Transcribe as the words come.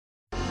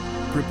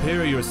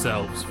Prepare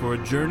yourselves for a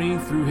journey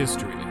through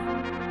history.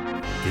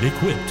 Get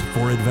equipped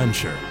for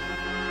adventure,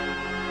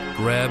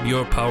 Grab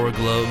your power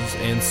gloves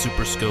and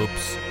super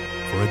scopes.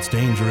 for it's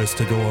dangerous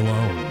to go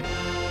alone.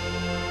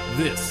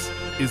 This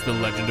is the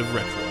Legend of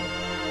Retro.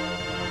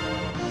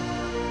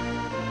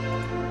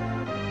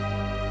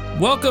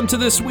 Welcome to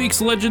this week's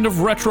Legend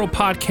of Retro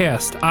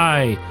podcast.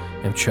 I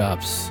am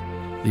Chops,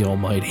 the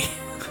Almighty.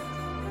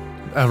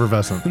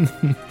 Effervescent.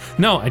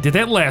 No, I did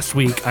that last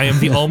week. I am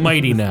the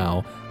Almighty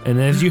now. And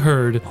as you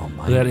heard,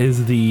 Almighty. that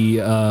is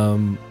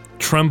the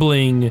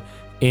trembling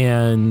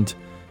and...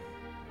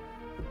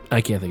 I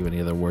can't think of any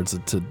other words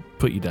to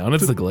put you down.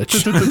 It's the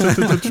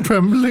glitch.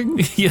 Trembling.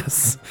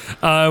 Yes.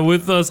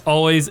 With us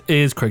always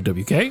is Craig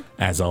WK.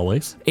 As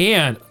always,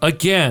 And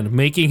again,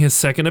 making his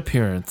second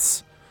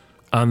appearance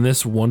on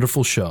this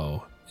wonderful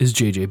show is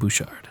JJ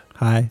Bouchard.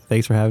 Hi,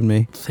 thanks for having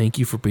me. Thank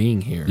you for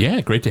being here. yeah,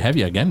 great to have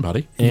you again,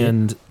 buddy.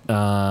 And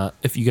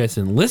if you guys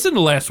didn't listen to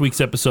last week's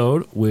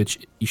episode, which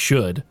you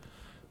should,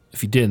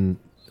 if you didn't,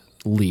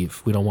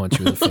 leave. We don't want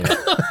you as a fan.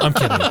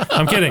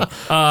 I'm kidding.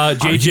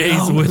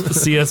 JJ's with the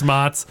CS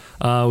Mods.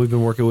 We've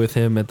been working with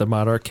him at the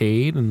Mod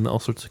Arcade and all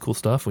sorts of cool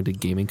stuff. We did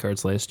gaming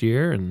cards last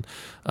year. And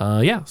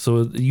yeah,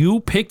 so you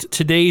picked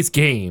today's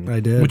game.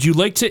 I did. Would you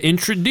like to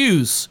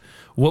introduce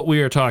what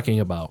we are talking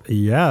about?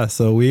 Yeah,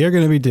 so we are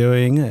going to be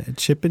doing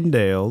Chip and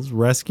Dale's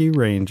Rescue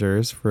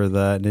Rangers for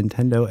the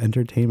Nintendo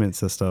Entertainment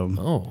System.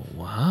 Oh,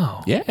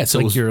 wow. Yeah, It's so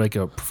like it was- you're like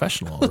a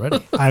professional already.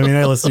 I mean,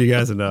 I listen to you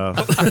guys enough.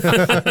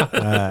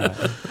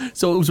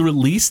 So it was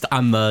released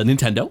on the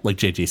Nintendo, like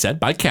JJ said,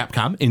 by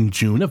Capcom in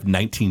June of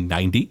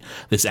 1990.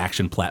 This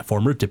action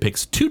platformer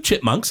depicts two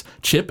chipmunks,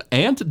 Chip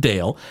and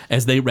Dale,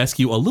 as they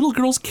rescue a little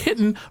girl's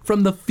kitten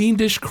from the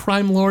fiendish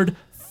crime lord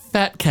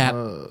Fat Cat.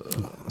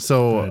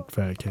 So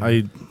Fat cat.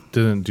 I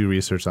didn't do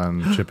research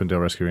on Chip and Dale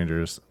Rescue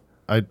Rangers.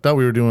 I thought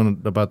we were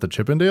doing about the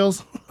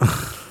Chippendales.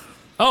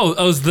 Oh,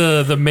 it was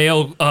the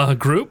male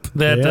group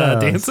that Yeah.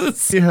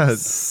 dances? Yeah,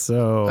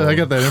 So I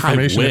got that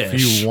information if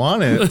wish. you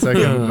want it. I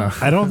can,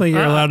 I don't think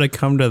you're allowed to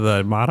come to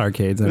the mod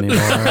arcades anymore.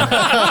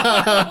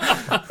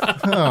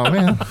 oh,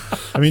 man.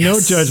 I mean, no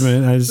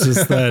judgment. It's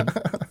just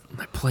that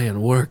My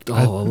plan worked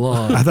all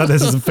along. I thought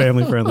this was a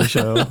family-friendly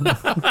show.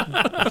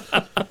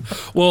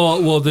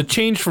 Well, the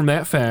change from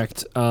that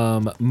fact,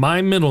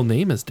 my middle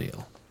name is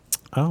Dale.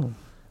 Oh,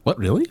 What,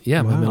 really?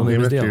 Yeah, my middle name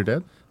Name is after Dale. your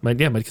dad?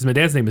 Because my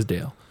dad's name is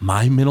Dale.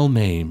 My middle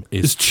name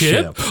is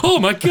Chip? Oh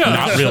my god!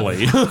 Not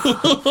really.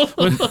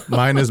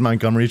 Mine is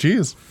Montgomery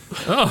Cheese.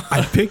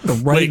 I picked the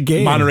right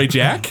game. Monterey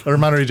Jack? Or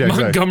Monterey Jack.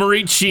 sorry.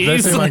 Montgomery cheese. Did I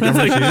say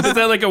Montgomery cheese? Is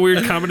that like a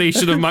weird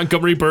combination of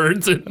Montgomery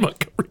Burns and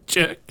Montgomery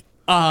Jack?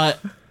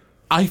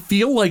 I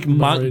feel like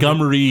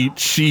Montgomery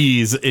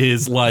cheese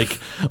is like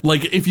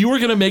if you were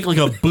gonna make like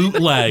a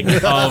bootleg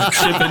of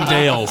Chip and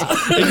Dale's,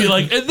 it'd be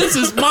like, and this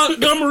is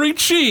Montgomery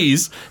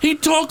cheese. He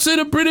talks in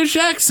a British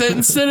accent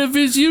instead of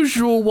his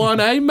usual one,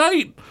 eh,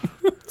 mate?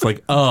 It's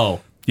like,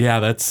 oh,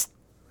 yeah, that's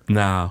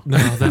no. No,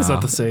 that's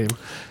not the same.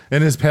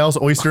 And his pals,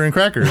 oyster and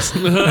crackers.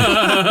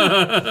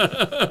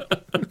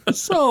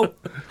 So,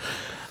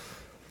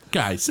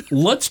 guys,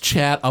 let's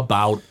chat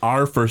about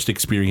our first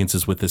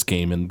experiences with this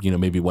game and,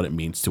 maybe what it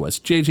means to us.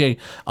 JJ,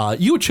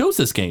 you chose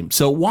this game.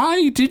 So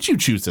why did you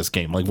choose this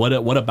game? Like,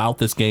 what about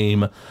this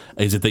game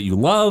is it that you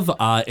love?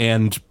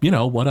 And,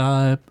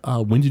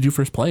 when did you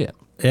first play it?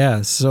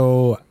 Yeah,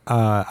 so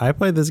I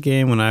played this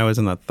game when I was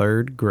in the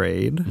third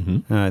grade.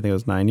 I think I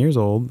was 9 years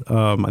old.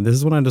 This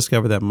is when I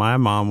discovered that my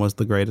mom was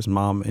the greatest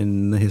mom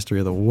in the history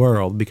of the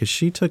world because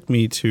she took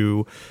me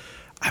to,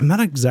 I'm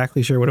not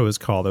exactly sure what it was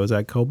called. It was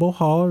at Cobo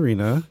Hall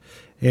Arena,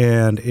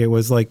 and it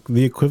was like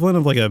the equivalent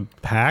of like a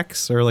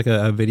PAX or like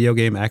a video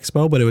game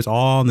expo, but it was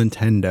all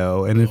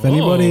Nintendo. And if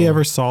anybody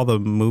ever saw the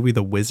movie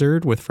The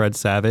Wizard with Fred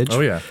Savage, Oh,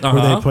 yeah.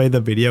 where they played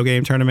the video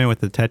game tournament with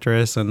the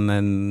Tetris and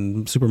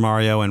then Super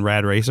Mario and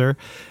Rad Racer,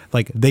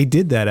 like they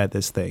did that at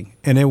this thing,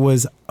 and it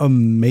was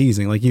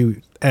amazing. Like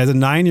as a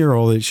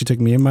 9-year-old, she took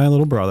me and my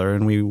little brother,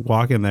 and we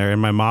walk in there, and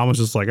my mom was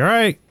just like, "All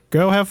right,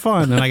 go have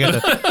fun," and I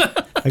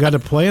got to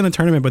play in the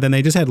tournament, but then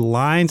they just had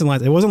lines and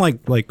lines. It wasn't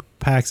like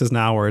PAX is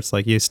now where it's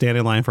like you stand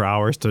in line for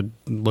hours to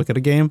look at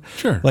a game.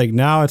 Sure. Like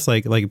now it's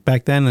like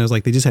back then it was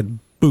like they just had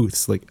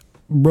booths, like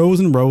rows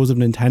and rows of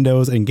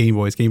Nintendos and Game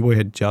Boys. Game Boy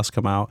had just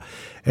come out,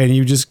 and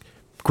you just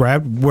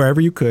grabbed wherever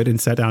you could and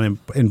sat down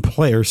and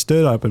play or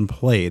stood up and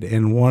played.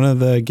 And one of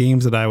the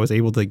games that I was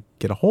able to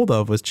get a hold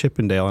of was Chip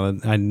and Dale,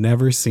 and I'd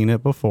never seen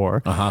it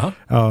before.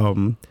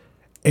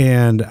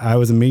 And I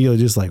was immediately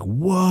just like,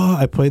 whoa.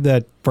 I played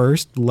that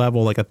first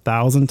level like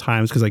 1,000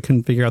 times because I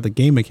couldn't figure out the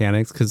game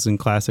mechanics because in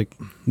classic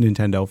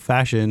Nintendo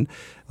fashion,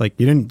 like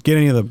you didn't get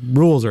any of the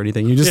rules or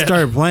anything. You just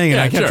started playing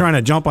and I kept trying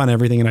to jump on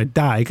everything and I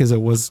died because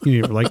it was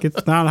like,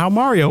 it's not how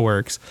Mario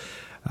works.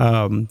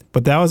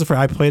 But that was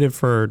I played it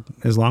for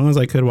as long as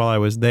I could while I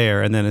was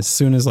there, and then as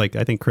soon as I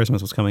think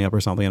Christmas was coming up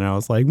or something, and I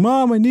was like,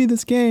 Mom, I need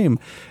this game.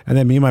 And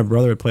then me and my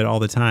brother would play it all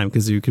the time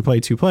because you could play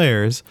 2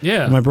 players.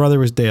 Yeah. And my brother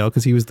was Dale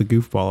because he was the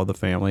goofball of the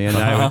family,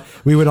 and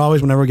we would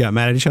always, whenever we got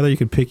mad at each other, you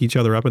could pick each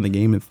other up in the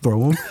game and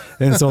throw them.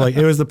 And so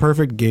it was the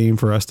perfect game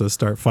for us to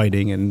start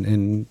fighting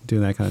and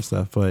doing that kind of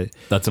stuff. But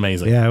That's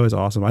amazing. yeah, it was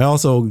awesome. I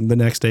also the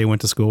next day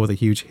went to school with a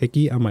huge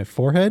hickey on my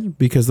forehead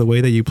because the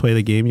way that you play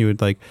the game, you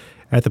would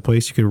at the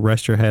place you could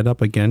rest your head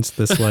up against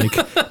this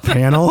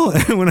panel.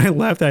 And when I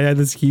left, I had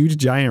this huge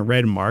giant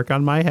red mark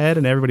on my head,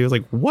 and everybody was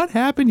like, "What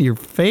happened to your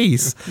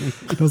face?"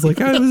 I was like,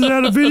 "I was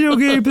at a video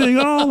game thing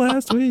all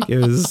last week."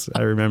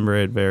 I remember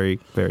it very,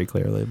 very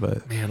clearly.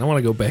 But Man, I want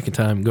to go back in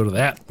time and go to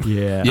that.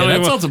 yeah, Yeah,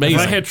 that sounds amazing.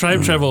 If I had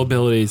time travel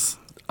abilities,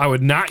 I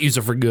would not use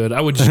it for good.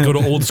 I would just go to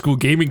old school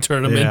gaming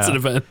tournaments and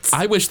events.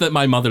 I wish that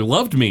my mother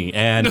loved me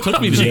and took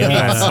me to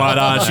games,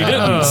 but she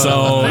didn't.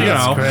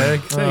 So,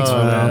 Craig. Thanks for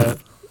that.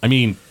 I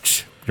mean,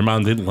 your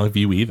mom didn't love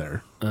you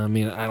either. I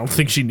mean, I don't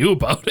think she knew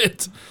about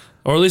it.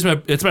 Or at least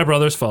it's my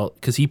brother's fault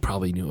because he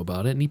probably knew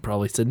about it and he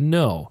probably said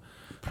no.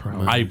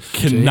 I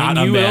cannot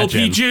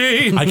imagine.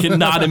 LPJ. I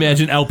cannot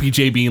imagine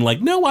LPJ being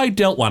like, no, I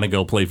don't want to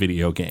go play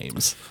video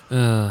games.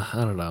 I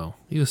don't know.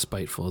 He was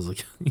spiteful as a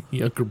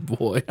younger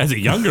boy. As a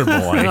younger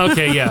boy.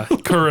 Okay, yeah.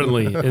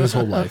 Currently, in his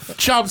whole life.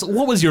 Chops,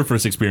 what was your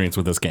first experience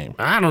with this game?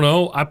 I don't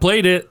know. I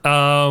played it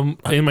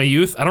in my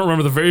youth. I don't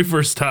remember the very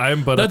first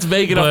time, but That's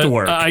vague enough to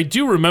work. I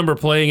do remember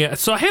playing it.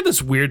 So I had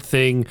this weird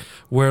thing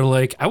where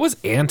I was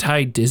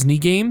anti-Disney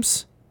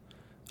games.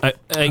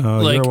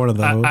 you're one of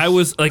those. I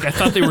was I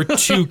thought they were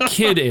too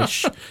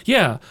kiddish.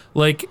 Yeah,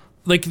 like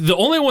the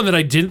only one that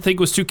I didn't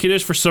think was too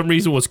kiddish for some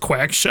reason was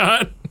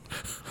Quackshot,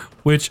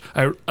 which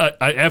I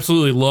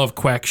absolutely love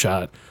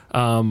Quackshot.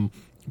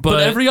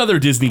 But every other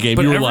Disney game,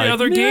 you were every like,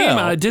 other no.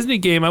 game, Disney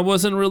game, I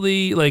wasn't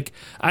really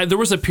there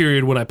was a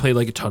period when I played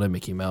a ton of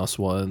Mickey Mouse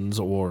ones,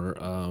 or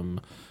I'm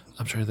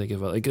trying to think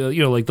of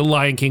the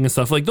Lion King and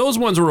stuff. Those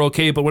ones were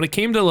okay, but when it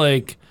came to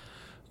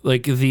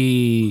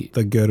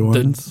the good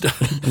ones,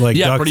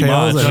 Yeah, pretty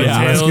DuckTales much, and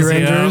yeah. Rescue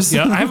Rangers.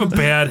 Yeah, I have a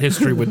bad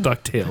history with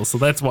DuckTales, so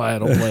that's why I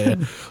don't play it.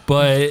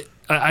 But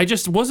I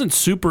just wasn't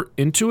super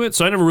into it,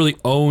 so I never really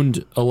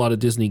owned a lot of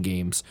Disney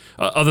games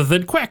other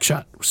than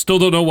Quackshot. Still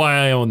don't know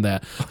why I own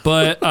that.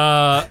 But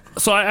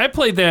so I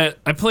played that.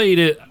 I played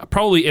it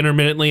probably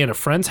intermittently at a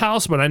friend's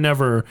house, but I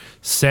never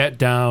sat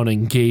down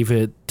and gave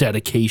it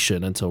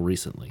dedication until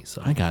recently.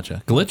 So I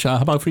gotcha. Glitch, how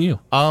about for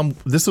you?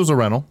 This was a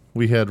rental.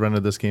 We had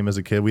rented this game as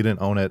a kid. We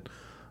didn't own it.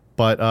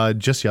 But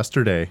just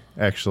yesterday,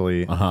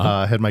 actually,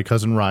 had my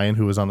cousin Ryan,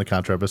 who was on the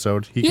Contra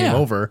episode. He came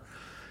over,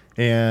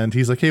 and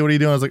he's like, "Hey, what are you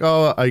doing?" I was like,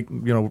 "Oh,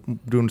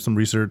 doing some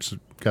research.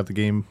 Got the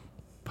game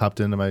popped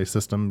into my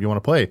system. You want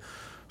to play?"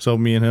 So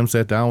me and him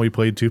sat down. We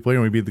played 2-player,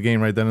 and we beat the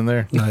game right then and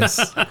there. Nice.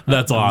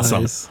 That's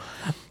awesome. Nice.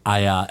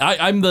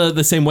 I'm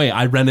the same way.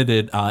 I rented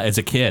it as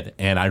a kid,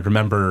 and I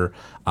remember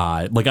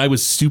I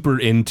was super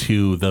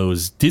into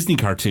those Disney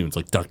cartoons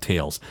like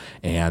DuckTales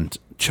and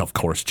of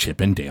course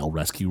Chip and Dale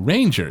Rescue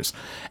Rangers.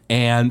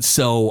 And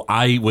so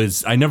I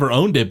never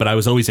owned it, but I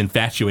was always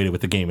infatuated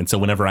with the game. And so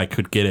whenever I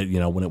could get it,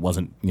 when it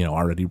wasn't,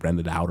 already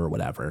rented out or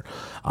whatever,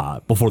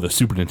 before the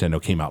Super Nintendo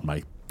came out,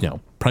 my,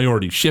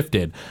 priorities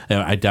shifted.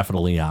 I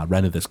definitely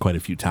rented this quite a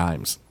few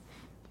times.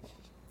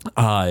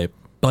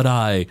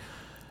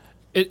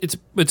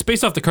 It's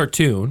based off the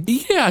cartoon.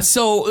 Yeah,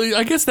 so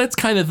I guess that's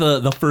kind of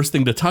the first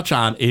thing to touch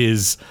on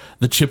is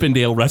the Chip and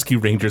Dale Rescue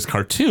Rangers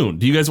cartoon.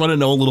 Do you guys want to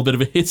know a little bit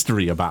of a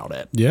history about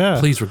it? Yeah.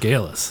 Please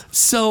regale us.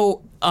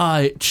 So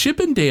Chip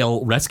and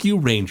Dale Rescue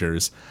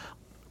Rangers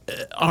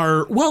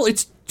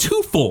it's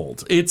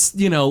twofold. It's,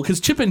 because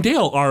Chip and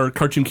Dale are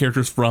cartoon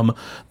characters from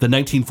the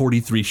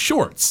 1943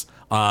 shorts.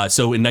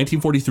 So in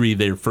 1943,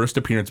 their first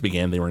appearance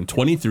began. They were in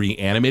 23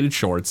 animated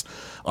shorts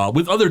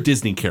with other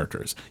Disney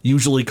characters,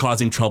 usually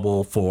causing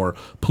trouble for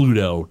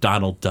Pluto,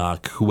 Donald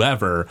Duck,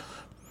 whoever.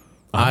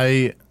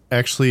 I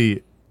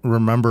actually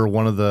remember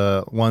one of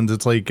the ones.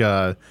 It's like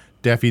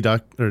Daffy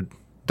Duck or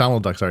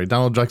Donald Duck. Sorry,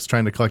 Donald Duck's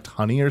trying to collect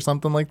honey or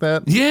something like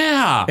that.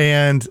 Yeah.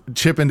 And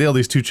Chip and Dale,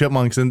 these two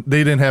chipmunks, and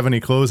they didn't have any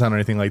clothes on or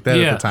anything like that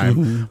at the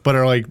time, but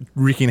are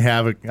wreaking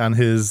havoc on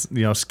his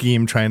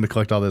scheme trying to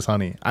collect all this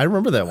honey. I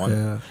remember that one.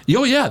 Yeah.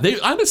 Oh yeah,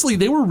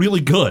 they were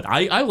really good.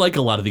 I like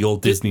a lot of the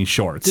old Disney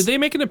shorts. Did they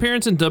make an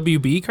appearance in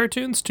WB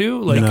cartoons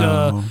too,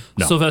 No.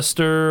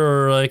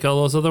 Sylvester or all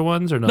those other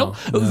ones, or no?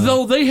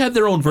 Though they had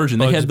their own version.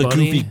 They Bugs had the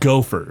Bunny? Goofy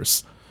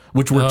Gophers,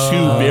 which were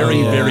two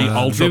very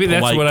ultra Maybe that's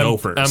polite what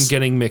gophers. I'm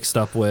getting mixed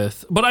up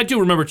with. But I do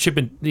remember Chip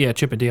and Dale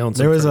and some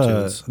There was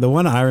cartoons. the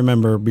one I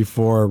remember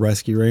before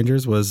Rescue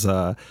Rangers was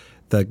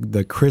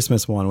the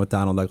Christmas one with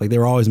Donald Duck. They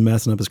were always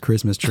messing up his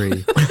Christmas tree,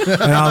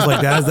 and I was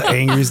like, "That is the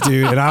angriest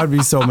dude," and I would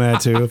be so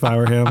mad too if I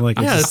were him.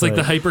 It's like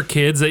the hyper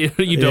kids that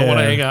you don't want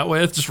to hang out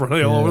with, just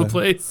running all over the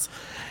place.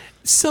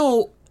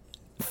 So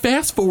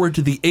fast forward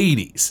to the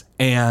 80s,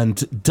 and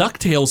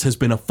DuckTales has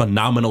been a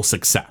phenomenal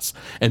success.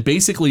 And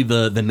basically,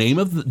 the name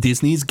of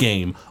Disney's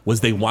game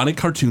was they wanted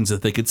cartoons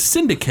that they could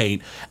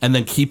syndicate and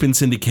then keep in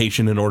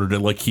syndication in order to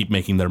like keep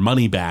making their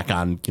money back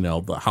on, you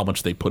know, how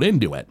much they put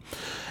into it.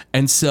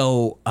 And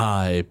so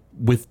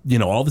with, you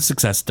know, all the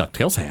success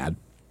DuckTales had,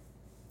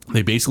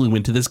 they basically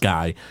went to this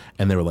guy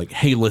and they were like,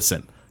 hey,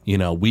 listen, you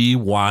know, we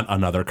want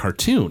another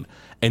cartoon.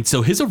 And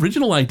so his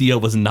original idea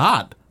was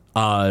not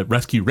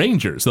Rescue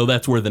Rangers, though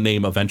that's where the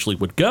name eventually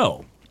would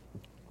go.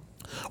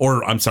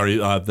 Or, I'm sorry,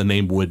 the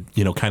name would,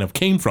 you know, kind of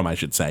came from, I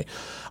should say.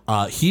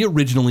 He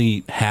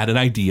originally had an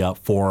idea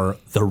for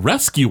the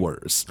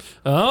Rescuers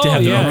to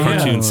have their own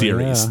cartoon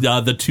series.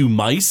 The two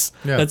mice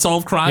that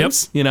solve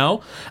crimes, you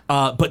know?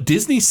 But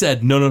Disney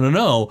said,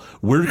 no.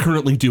 We're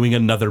currently doing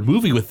another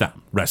movie with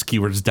them,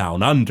 Rescuers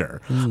Down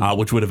Under,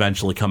 which would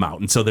eventually come out.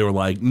 And so they were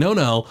like,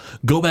 no,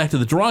 go back to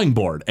the drawing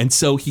board. And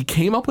so he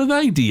came up with an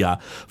idea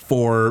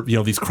for, you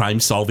know, these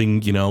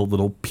crime-solving, you know,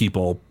 little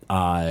people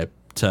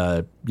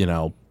to, you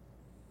know,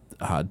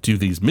 do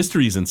these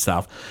mysteries and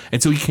stuff.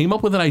 And so he came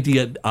up with an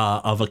idea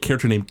of a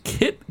character named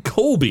Kit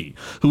Colby,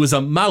 who was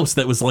a mouse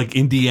that was like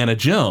Indiana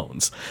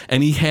Jones.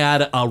 And he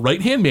had a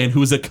right-hand man who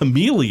was a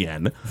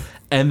chameleon.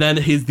 And then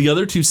the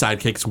other two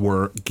sidekicks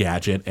were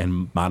Gadget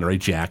and Monterey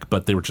Jack,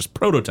 but they were just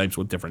prototypes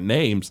with different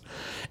names.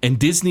 And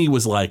Disney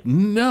was like,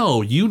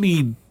 no, you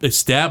need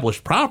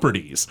established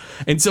properties.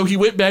 And so he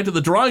went back to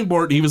the drawing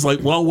board and he was like,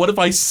 well, what if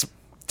I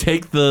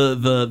take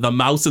the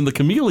mouse and the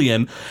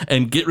chameleon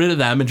and get rid of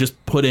them and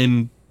just put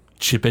in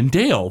Chip and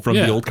Dale from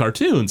the old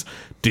cartoons?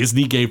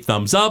 Disney gave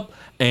thumbs up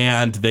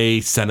and they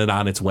sent it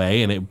on its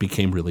way and it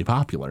became really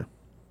popular.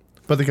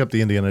 But they kept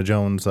the Indiana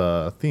Jones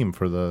theme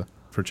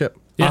for Chip.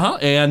 Yeah.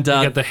 And you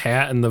get the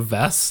hat and the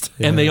vest.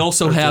 And they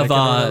also have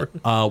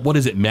what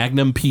is it,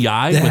 Magnum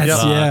PI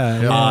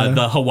with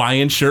the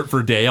Hawaiian shirt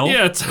for Dale.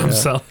 Yeah, Tom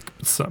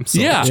Selleck.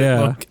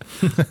 Yeah.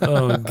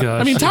 Oh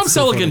gosh. I mean, Tom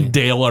Selleck and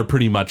Dale are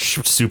pretty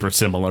much super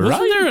similar,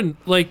 Wasn't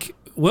right? there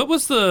what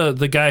was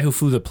the guy who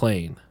flew the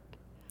plane?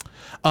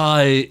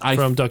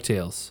 From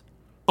DuckTales.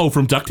 Oh,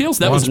 from DuckTales?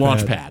 That was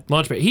Launchpad.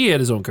 Launchpad. He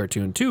had his own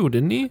cartoon too,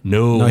 didn't he?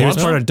 No, he was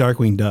part of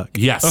Darkwing Duck.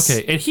 Yes.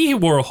 Okay, and he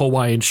wore a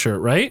Hawaiian shirt,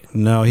 right?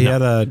 No, he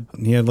had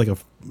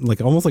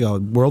almost like a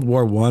World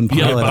War I pilot.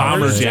 Yeah,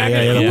 bomber jacket.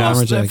 Yeah, he had a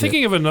bomber jacket. I'm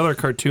thinking of another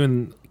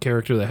cartoon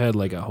character that had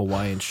like a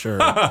Hawaiian shirt,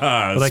 but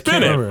I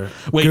can't remember.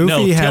 Wait,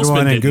 Goofy had Tailspin one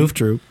in didn't. Goof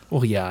Troop.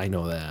 Well, yeah, I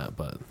know that,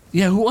 but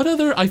Yeah, what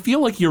other? I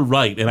feel like you're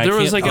right, and there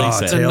was like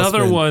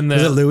another one that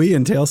Was it Louie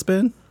and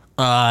Tailspin?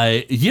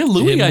 Yeah,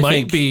 Louie. it I might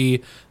think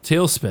be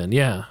Tailspin.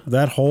 Yeah,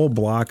 That whole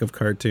block of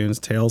cartoons: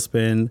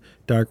 Tailspin,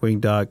 Darkwing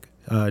Duck,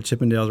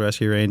 Chip and Dale's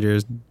Rescue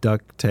Rangers,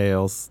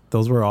 DuckTales.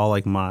 Those were all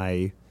like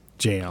my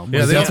jam.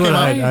 Yeah, That's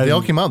they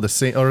all came out the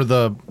same, or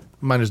the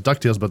minus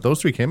DuckTales, but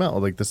those three came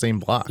out like the same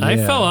block. I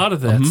fell out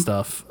of that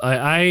stuff.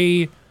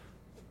 Because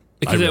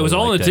really it was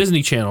all on the liked it.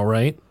 Disney Channel,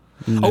 right?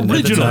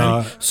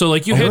 Originally. So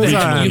like you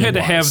had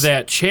to have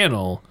that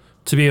channel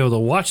to be able to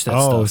watch that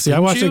stuff. Oh, see, I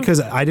didn't watched you? it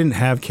because I didn't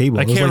have cable.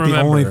 I It was can't like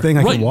the only remember. thing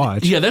I Right. could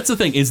watch. Yeah, that's the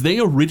thing. Is they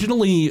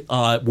originally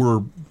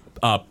were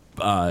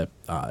kind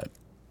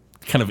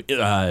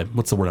of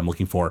what's the word I'm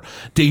looking for?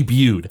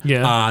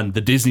 Debuted on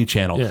the Disney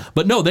Channel. Yeah.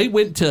 But no, they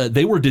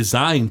were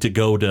designed to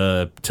go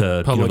to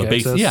Public the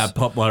basic,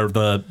 access? or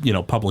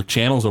the public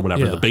channels or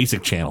whatever, Yeah. the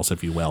basic channels,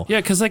 if you will.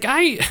 Yeah, because like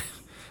I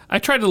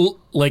tried to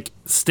like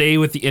stay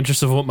with the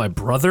interest of what my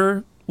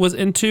brother was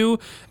into,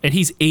 and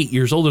he's 8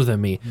 years older than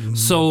me.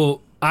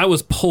 So I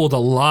was pulled a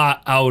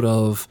lot out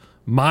of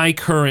my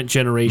current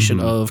generation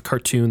of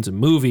cartoons and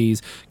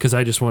movies because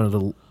I just wanted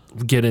to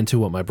get into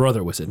what my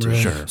brother was into.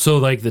 Sure. So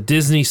like the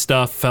Disney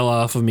stuff fell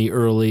off of me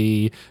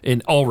early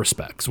in all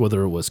respects,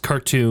 whether it was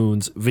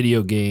cartoons,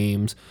 video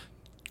games,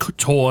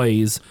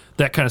 toys,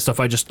 that kind of stuff.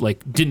 I just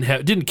like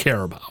didn't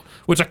care about.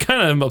 Which I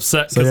kind of am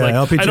upset because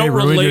LPJ I don't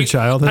ruined your relate.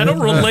 childhood? I don't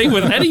relate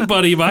with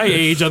anybody my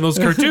age on those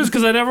cartoons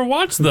because I never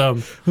watched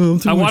them.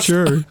 I watched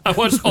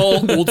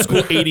all old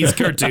school '80s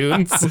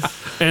cartoons,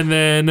 and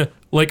then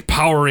like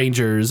Power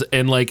Rangers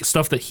and like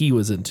stuff that he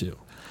was into.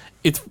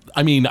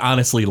 I mean,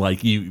 honestly,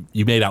 like you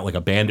made out like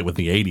a bandit with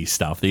the '80s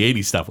stuff. The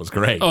 '80s stuff was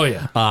great. Oh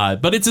yeah.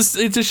 But it's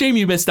a shame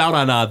you missed out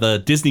on the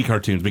Disney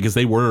cartoons because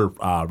they were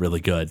really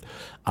good.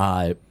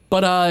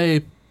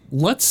 But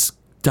let's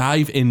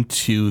dive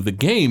into the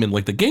game and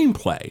like the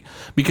gameplay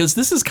because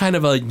this is kind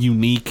of a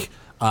unique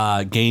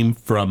game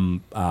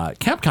from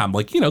Capcom,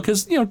 like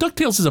because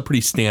DuckTales is a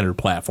pretty standard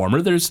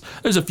platformer. There's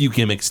a few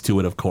gimmicks to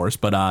it, of course,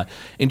 but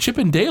in Chip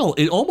and Dale,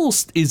 it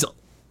almost is.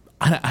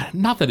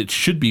 Not that it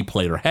should be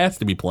played or has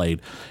to be played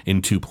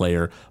in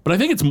 2-player, but I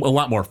think it's a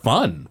lot more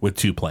fun with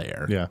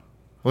 2-player. Yeah,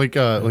 like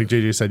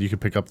JJ said, you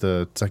could pick up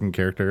the second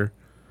character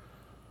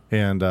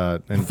and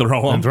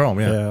throw him.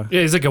 Yeah. Yeah,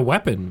 he's like a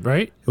weapon,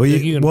 right? Well,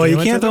 Like, you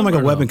damage can't throw him them like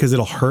a or weapon no? because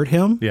it'll hurt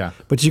him. Yeah.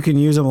 But you can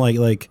use them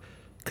like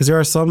because there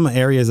are some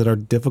areas that are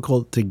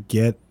difficult to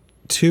get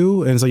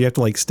two, and so you have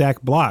to like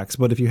stack blocks.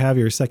 But if you have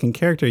your second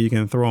character, you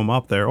can throw them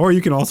up there, or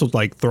you can also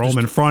like throw them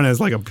in front as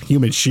like a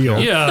human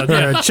shield,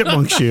 or a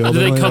chipmunk shield.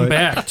 They come like,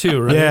 back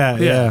too, right?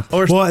 Yeah.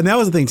 Well, and that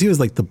was the thing too, is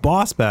like the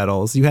boss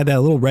battles. You had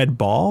that little red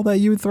ball that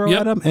you would throw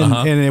at them,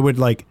 and it would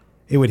like.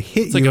 It would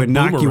hit you like and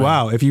knock you boomerang.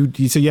 out if you.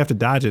 So you have to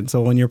dodge it.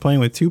 So when you're playing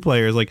with two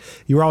players, like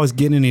you were always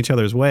getting in each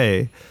other's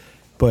way.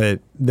 But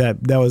that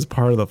was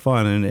part of the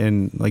fun,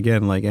 and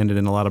again, like ended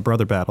in a lot of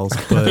brother battles.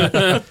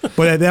 But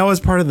but that was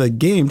part of the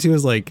game too.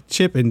 Is like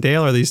Chip and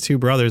Dale are these two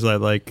brothers that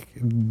like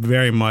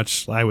very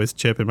much. I was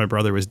Chip and my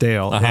brother was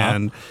Dale,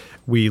 and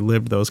we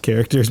lived those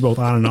characters both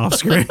on and off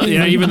screen.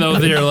 Yeah, even though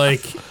they're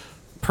like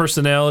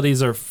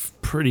personalities are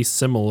pretty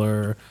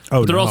similar,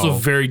 but they're also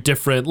very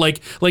different.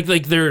 Like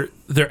their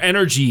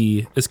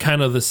energy is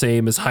kind of the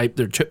same as hype.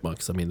 They're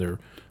chipmunks. I mean, they're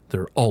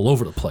all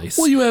over the place.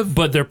 Well, you have,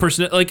 but their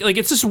person like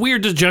it's this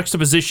weird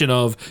juxtaposition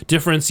of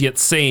difference yet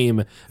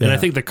same. And I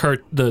think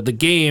the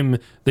game,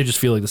 they just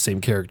feel like the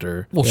same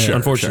character. Well, sure,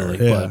 unfortunately,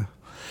 sure. but.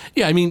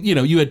 Yeah, I mean,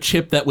 you had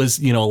Chip that was,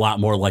 a lot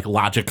more like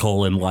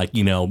logical and like,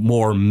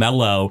 more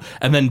mellow,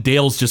 and then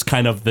Dale's just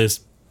kind of this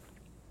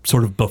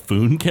sort of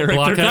buffoon character,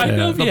 I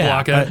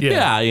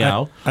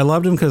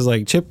loved him because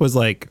like Chip was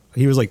like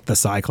he was like the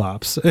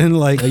Cyclops, and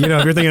like if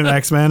you're thinking of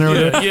X-Men or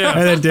whatever,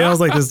 and then Dale's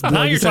like this.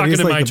 Now you're talking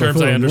in my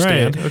terms, I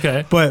understand. Right.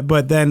 Okay,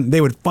 but then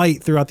they would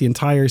fight throughout the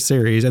entire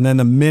series, and then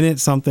the minute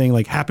something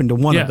like happened to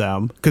one of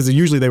them, because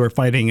usually they were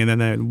fighting, and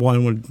then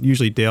one would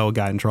usually Dale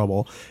got in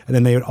trouble, and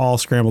then they would all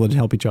scramble to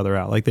help each other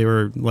out. Like they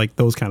were like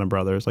those kind of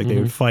brothers. Like they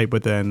would fight,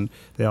 but then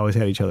they always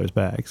had each other's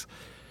backs.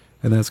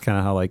 And that's kind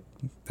of how, like,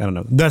 I don't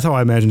know. That's how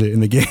I imagined it in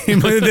the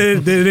game.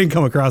 they didn't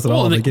come across at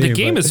all in the game. The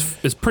game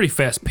is pretty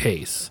fast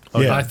paced,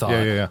 I thought.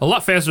 Yeah. A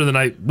lot faster than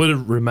I would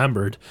have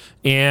remembered.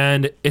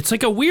 And it's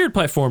like a weird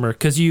platformer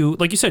because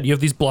like you said, you have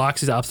these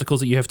blocks, these obstacles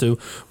that you have to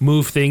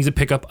move things and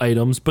pick up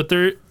items, but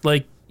they're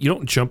like, you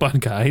don't jump on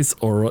guys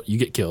or you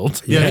get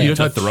killed. Yeah, you have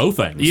to throw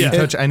things. You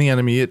touch any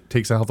enemy, it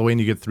takes a health away, and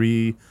you get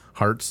 3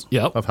 hearts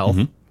of health.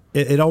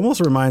 It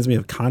almost reminds me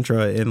of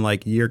Contra in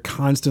like you're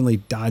constantly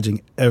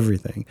dodging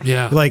everything.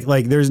 Yeah.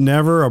 Like there's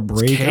never a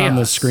break on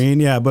the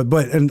screen. Yeah,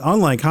 but and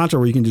unlike Contra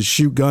where you can just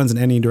shoot guns in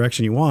any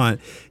direction you want,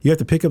 you have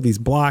to pick up these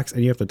blocks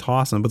and you have to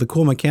toss them. But the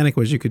cool mechanic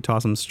was you could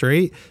toss them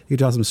straight, you could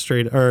toss them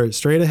straight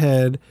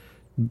ahead,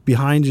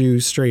 behind you,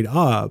 straight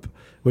up,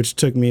 which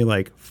took me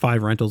like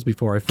 5 rentals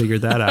before I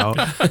figured that out.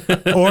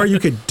 Or you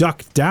could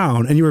duck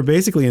down, and you were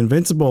basically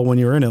invincible when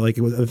you were in it. Like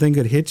the thing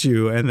could hit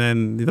you, and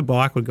then the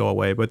block would go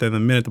away. But then the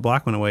minute the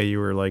block went away, you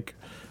were like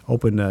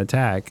open to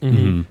attack.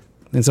 And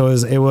so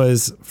it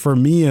was for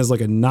me as like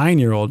a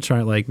 9-year-old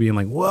trying like being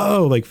like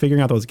whoa, like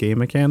figuring out those game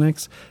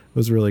mechanics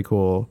was really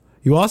cool.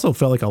 You also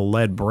felt like a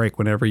lead brick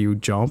whenever you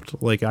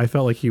jumped. Like I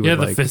felt like he would. Yeah,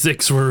 the like,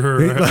 physics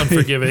were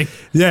unforgiving.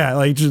 Yeah,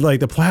 like just like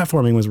the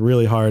platforming was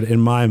really hard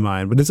in my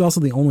mind. But it's also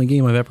the only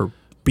game I've ever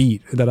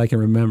beat that I can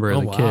remember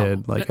as a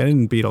kid. Like I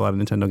didn't beat a lot of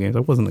Nintendo games.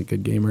 I wasn't a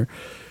good gamer.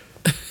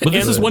 But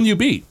this is one you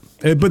beat.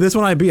 But this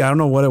one I beat. I don't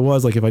know what it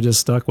was. Like if I just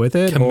stuck with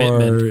it.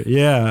 Commitment.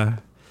 Or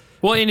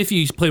Well, and if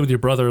you play with your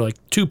brother, like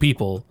 2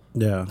 people,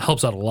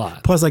 helps out a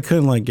lot. Plus, I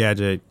couldn't like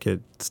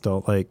Gadget's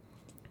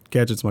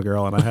my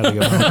girl, and I had to go.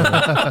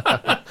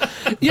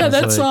 Yeah,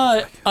 that's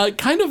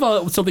kind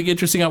of something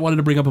interesting I wanted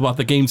to bring up about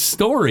the game's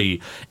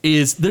story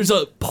is there's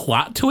a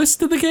plot twist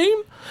to the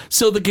game.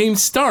 So the game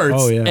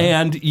starts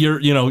and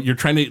you're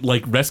trying to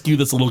like rescue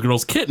this little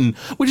girl's kitten,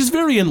 which is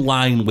very in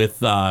line with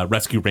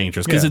Rescue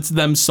Rangers because it's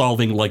them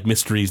solving like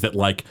mysteries that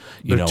like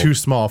They're too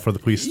small for the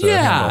police to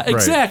handle. Right.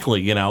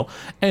 Exactly,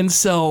 And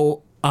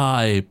so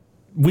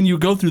when you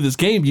go through this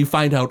game, you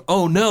find out,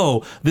 oh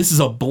no, this is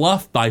a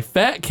bluff by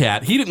Fat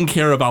Cat. He didn't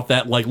care about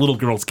that like little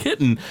girl's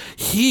kitten.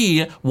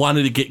 He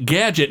wanted to get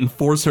Gadget and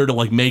force her to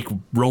like make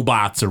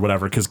robots or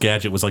whatever, because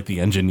Gadget was like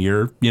the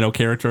engineer,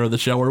 character of the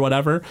show or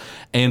whatever.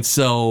 And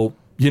so,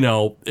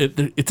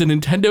 it's a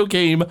Nintendo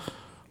game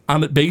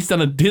based on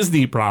a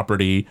Disney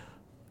property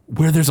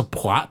where there's a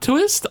plot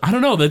twist. I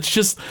don't know. That's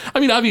just,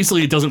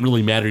 obviously it doesn't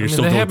really matter. You're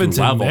still going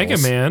through levels. Mega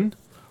Man.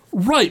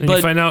 Right, and but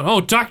you find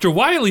out, Dr.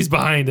 Wily's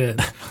behind it.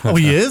 Oh,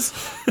 he is?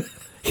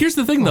 Here's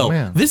the thing, though.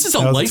 Man. This is a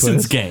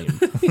licensed game.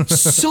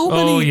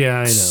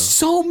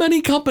 So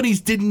many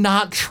companies did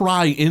not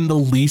try in the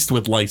least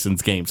with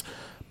licensed games,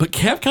 but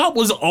Capcom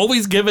was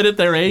always giving it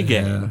their A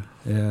game.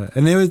 Yeah,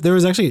 and there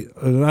was actually,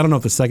 I don't know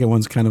if the second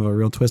one's kind of a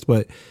real twist,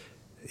 but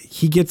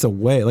he gets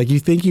away. Like you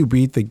think you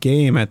beat the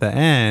game at the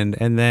end,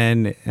 and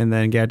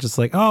then Gadget's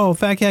like, "Oh,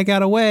 Fat Cat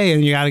got away,"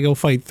 and you got to go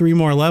fight 3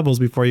 more levels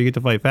before you get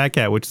to fight Fat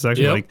Cat, which is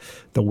actually like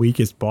the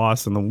weakest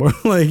boss in the world.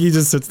 Like he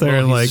just sits there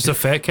and he's like just a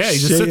fat cat. He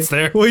just sits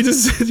there. Well, he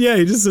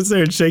just sits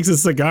there and shakes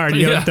his cigar, and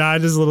you gotta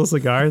dodge his little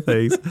cigar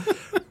things.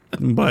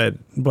 But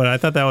I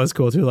thought that was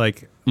cool too.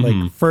 Like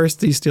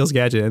first he steals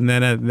Gadget, and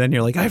then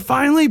you're like, I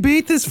finally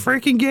beat this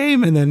freaking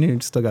game, and then you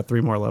still got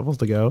 3 more levels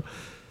to go.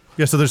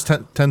 Yeah, so there's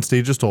 10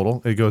 stages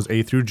total. It goes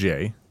A through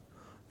J.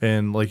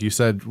 And like you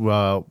said,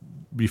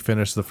 we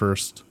finished the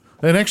first.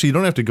 And actually, you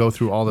don't have to go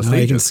through all the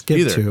stages. You can skip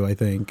either. 2, I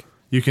think.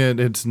 You can.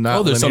 It's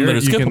not there's some linear.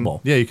 that are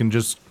skippable. You can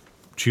just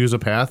choose a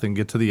path and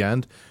get to the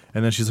end.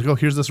 And then she's like, "Oh,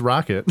 here's this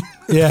rocket."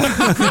 Yeah.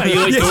 You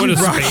like go into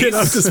rocket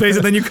up space. to space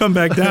and then you come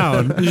back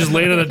down. You just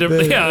land on a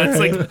different. Yeah,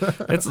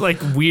 it's like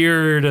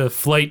weird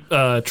flight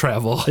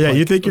travel. Yeah,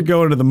 you think you're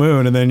going to the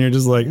moon, and then you're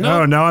just like,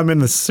 oh, now I'm in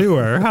the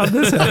sewer. How'd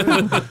this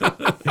happen?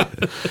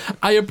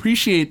 I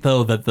appreciate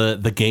though that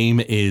the game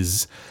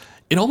is.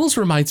 It almost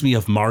reminds me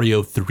of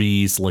Mario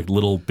 3's like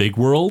Little Big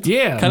World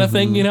kind of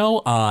thing, you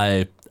know?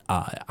 I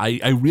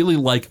really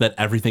like that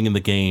everything in the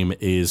game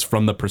is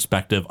from the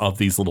perspective of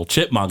these little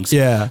chipmunks.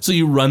 Yeah. So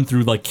you run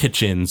through like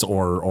kitchens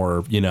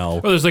or you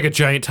know. Or there's like a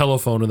giant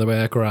telephone in the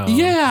background.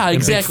 Yeah, And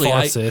exactly. big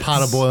faucets.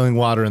 Pot of boiling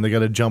water, and they got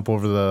to jump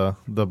over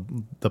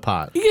the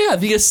pot. Yeah,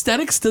 the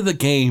aesthetics to the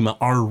game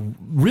are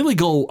really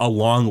go a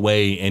long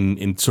way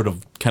in sort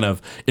of kind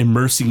of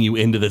immersing you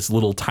into this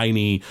little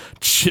tiny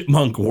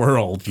chipmunk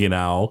world, you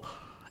know.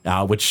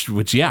 Which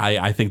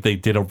I think they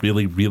did a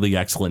really, really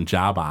excellent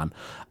job on.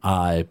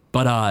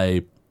 But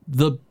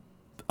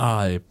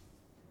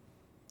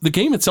the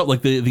game itself,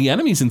 like the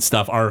enemies and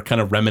stuff, are kind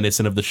of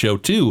reminiscent of the show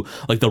too.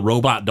 Like the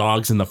robot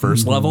dogs in the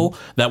first level,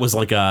 that was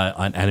like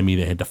an enemy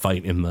they had to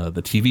fight in the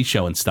TV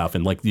show and stuff.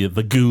 And like the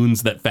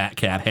goons that Fat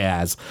Cat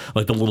has,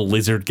 like the little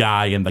lizard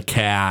guy and the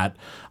cat,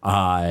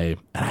 and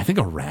I think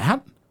a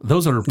rat.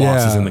 Those are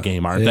bosses in the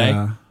game, aren't they?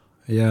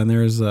 Yeah, and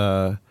there's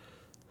I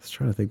was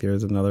trying to think.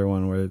 There's another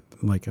one where,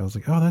 like, I was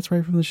like, oh, that's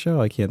right from the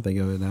show. I can't think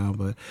of it now,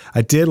 but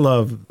I did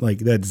love, like,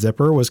 that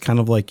Zipper was kind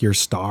of like your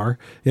star.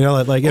 You know,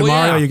 like in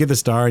Mario, you get the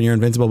star and you're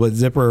invincible, but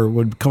Zipper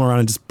would come around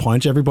and just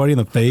punch everybody in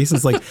the face.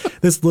 It's like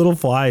this little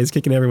fly is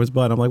kicking everyone's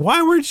butt. I'm like,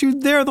 why weren't you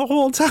there the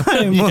whole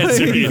time? Yeah, Like,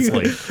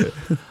 seriously.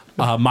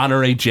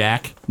 Monterey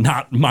Jack,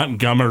 not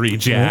Montgomery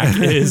Jack,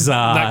 is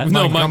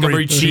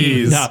Montgomery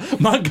cheese. No,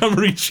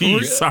 Montgomery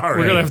cheese. Sorry,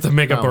 We're gonna have to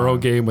make up our own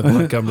game with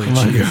Montgomery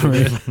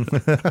cheese.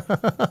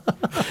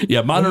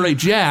 Yeah, Monterey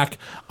Jack,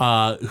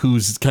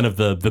 who's kind of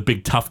the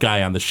big tough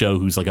guy on the show,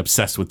 who's like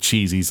obsessed with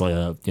cheese. He's like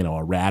a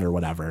rat or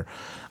whatever.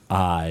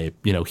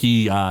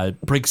 He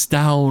breaks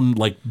down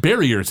like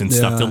barriers and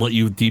stuff to let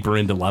you deeper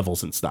into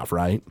levels and stuff,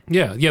 right?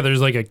 Yeah.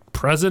 There's like a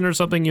present or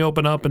something you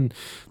open up, and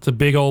it's a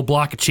big old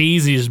block of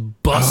cheese. He just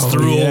busts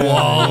through a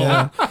wall.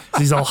 Yeah.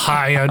 He's all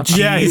high on cheese,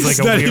 he's like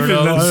a not even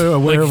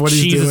aware weirdo. of what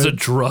he's cheese is a doing.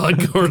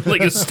 drug or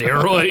like a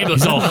steroid.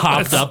 He's all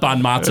hopped up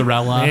on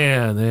mozzarella.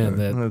 Man,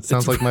 That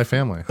sounds like my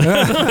family.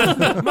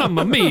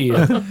 Mamma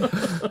mia.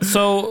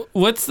 So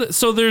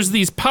so there's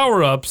these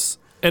power ups,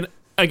 and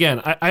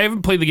again, I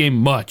haven't played the game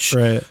much.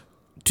 right.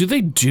 Do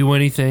they do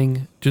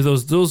anything? Do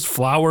those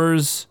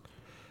flowers?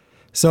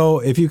 So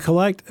if you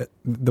collect,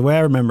 the way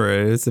I remember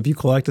it is, if you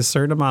collect a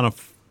certain amount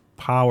of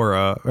power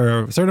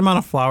or a certain amount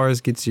of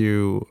flowers gets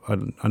you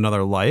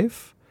another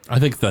life. I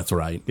think that's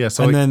right. Yeah,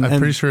 so And I'm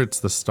pretty sure it's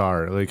the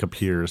star like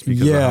appears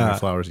because of how many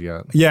flowers you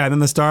got. Yeah, and then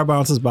the star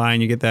bounces by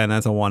and you get that, and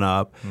that's a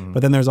 1-up.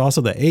 But then there's also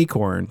the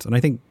acorns, and I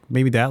think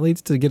maybe that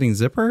leads to getting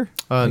Zipper.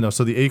 No,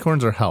 so the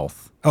acorns are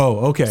health.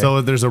 Oh, okay.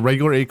 So there's a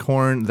regular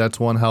acorn, that's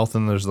 1 health,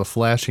 and there's the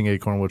flashing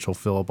acorn, which will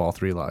fill up all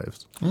 3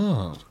 lives.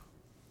 Oh,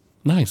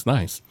 nice.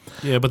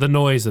 Yeah, but the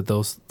noise that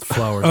those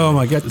flowers oh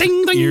make my god,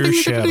 ding, ding, ear ding,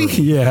 shattering. ding,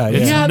 ding. Yeah,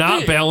 It's yeah.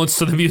 not balanced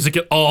to the music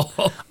at all.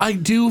 I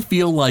do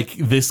feel like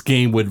this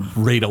game would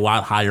rate a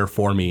lot higher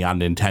for me on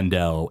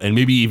Nintendo, and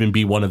maybe even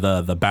be one of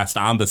the best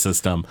on the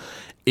system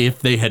if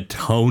they had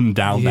toned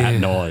down that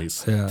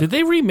noise. Yeah. Did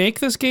they remake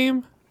this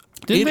game?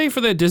 Didn't they for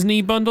that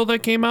Disney bundle that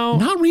came out?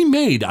 Not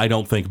remade, I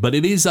don't think, but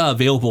it is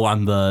available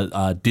on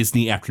the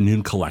Disney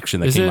Afternoon Collection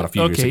that came out a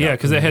few years ago. Okay, yeah,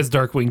 because it has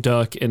Darkwing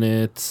Duck in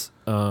it.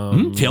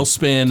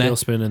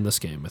 Tailspin. in this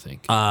game, I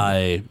think.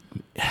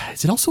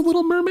 Is it also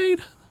Little Mermaid?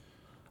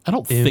 I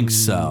don't think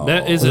so.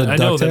 That is, Was it I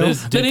know that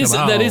DuckTales? is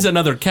That is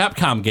another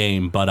Capcom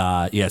game, but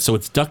so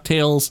it's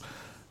DuckTales,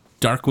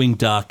 Darkwing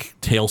Duck,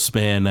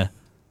 Tailspin,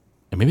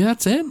 and maybe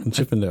that's it? And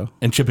Chippendale.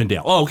 And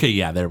Chippendale. Oh, okay,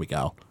 yeah, there we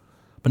go.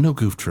 But no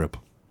Goof Troop.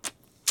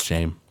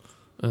 Shame.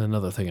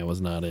 Another thing I was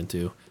not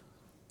into.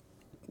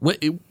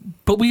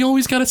 But we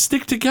always got to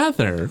stick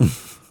together.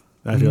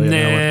 I feel like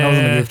I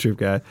wasn't a Goof Troop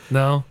guy.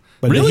 No.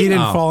 But Really? he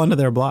didn't Oh. fall into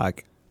their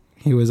block.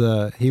 He was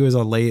a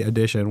late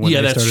addition. When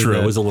Yeah, they that's started true.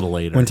 to- It was a little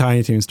later. when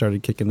Tiny Toons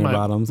started kicking their My-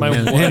 bottoms. my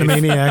and wife-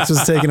 Animaniacs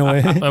was taken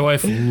away. My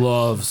wife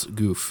loves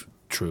Goof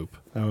Troop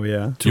Oh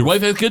yeah. Your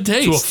wife has good to a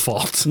taste.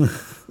 fault,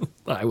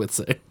 I would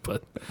say,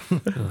 but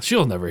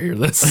she'll never hear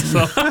this.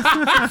 So.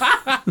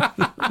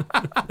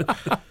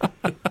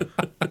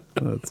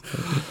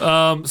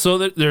 So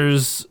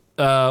there's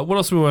what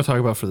else do we want to talk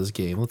about for this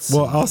game? Let's see.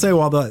 Well, I'll say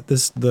while the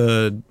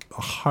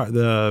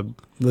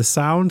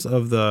sounds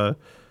of the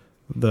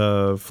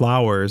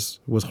flowers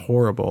was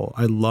horrible.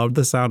 I loved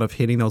the sound of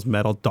hitting those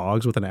metal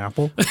dogs with an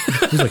apple.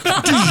 It was like,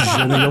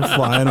 and they go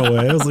flying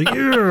away. I was like,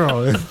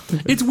 yeah.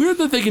 It's weird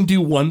that they can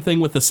do one thing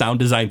with the sound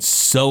design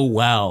so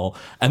well,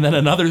 and then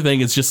another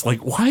thing is just like,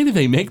 why did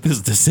they make this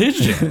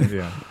decision?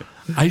 Yeah.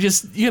 I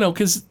just,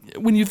 because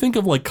when you think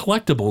of like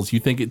collectibles, you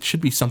think it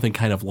should be something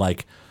kind of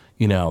like,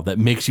 that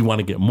makes you want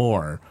to get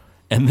more.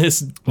 And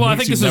this, Well, I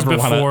think this is never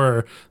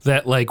before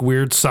that like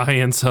weird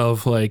science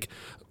of like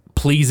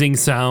pleasing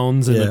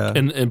sounds and, Yeah.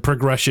 and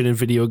progression in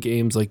video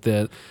games like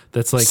that.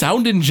 That's like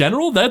Sound in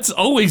general, that's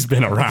always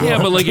been around. yeah,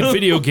 but like in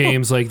video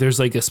games, like there's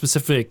like a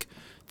specific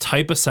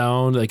type of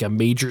sound, like a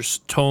major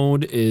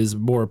tone is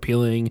more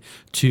appealing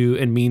to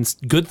and means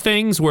good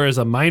things, whereas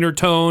a minor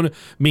tone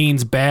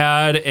means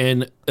bad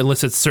and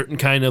elicits certain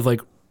kind of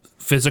like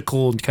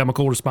physical and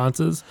chemical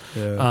responses.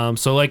 Yeah.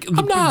 So like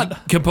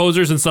not-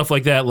 composers and stuff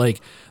like that, like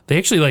they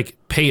actually like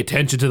pay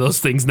attention to those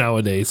things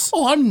nowadays.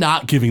 Oh, I'm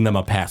not giving them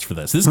a pass for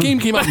this. This game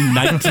came out in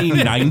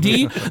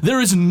 1990. There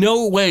is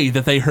no way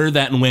that they heard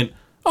that and went,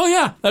 oh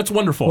yeah, that's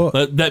wonderful.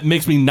 That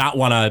makes me not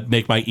want to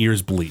make my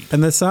ears bleed.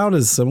 And the sound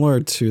is similar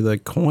to the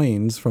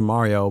coins from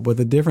Mario, but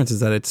the difference is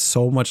that it's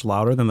so much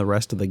louder than the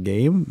rest of the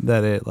game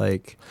that it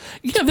like.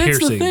 Yeah, that's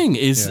the piercing. thing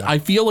is I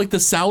feel like the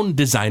sound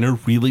designer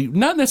really,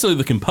 not necessarily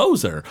the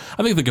composer.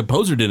 I think the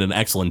composer did an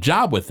excellent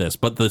job with this,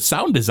 but the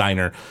sound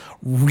designer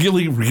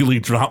really, really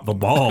dropped the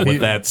ball with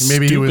that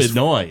Maybe he was stupid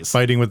noise.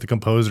 fighting with the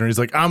composer, and he's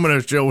like, "I'm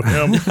gonna show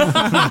him.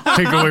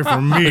 Take away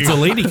from me." It's a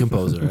lady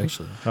composer,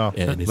 actually. Oh,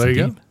 Yeah, it is there you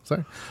go. indeed.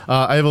 Sorry,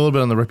 I have a little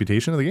bit on the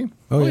reputation of the game.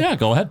 Oh yeah,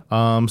 go ahead.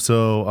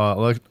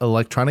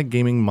 Electronic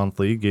Gaming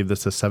Monthly gave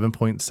this a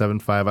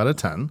 7.75 out of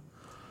 10.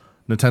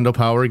 Nintendo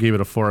Power gave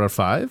it a 4 out of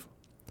 5.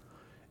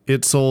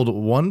 It sold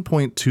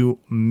 1.2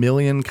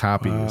 million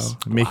copies,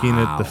 making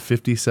it the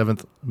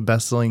 57th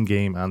best-selling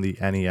game on the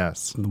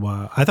NES.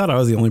 Wow. I thought I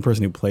was the only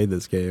person who played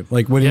this game.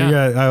 Like when Yeah. you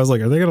guys, I was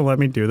like, are they going to let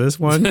me do this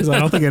one? Because I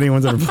don't think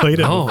anyone's ever played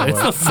it. Oh, before.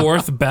 it's the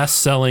fourth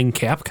best-selling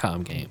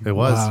Capcom game. It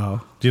was.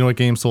 Wow. Do you know what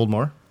game sold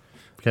more?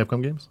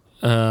 Capcom games?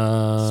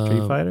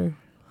 Street Fighter?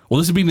 Well,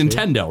 this would be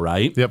Nintendo,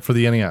 right? Yep, for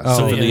the NES.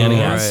 So for the yeah.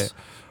 NES,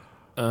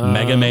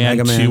 Mega Man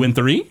Mega 2 Man. and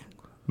 3?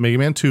 Mega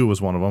Man 2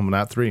 was one of them,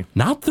 not 3.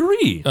 Not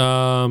 3.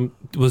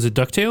 Was it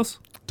DuckTales?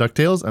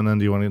 DuckTales, and then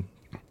do you want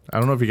to... I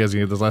don't know if you guys can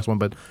get this last one,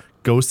 but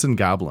Ghosts and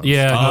Goblins.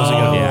 Yeah,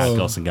 yeah,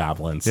 Ghosts and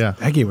Goblins. Yeah.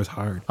 That game was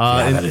hard.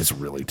 Yeah, that is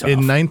really tough.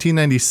 In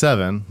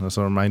 1997,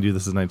 so to remind you,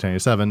 this is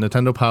 1997,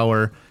 Nintendo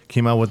Power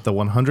came out with the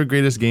 100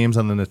 greatest games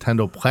on the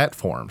Nintendo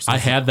platforms. I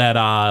had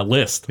that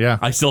list. Yeah.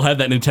 I still have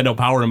that Nintendo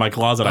Power in my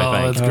closet,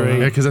 I think. that's great.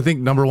 Yeah, because I think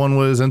number one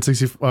was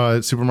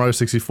Super Mario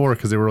 64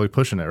 because they were really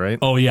pushing it, right?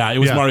 Oh, yeah, it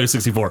was Yeah. Mario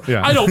 64.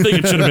 Yeah. I don't think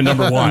it should have been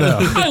number one.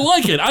 I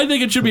like it. I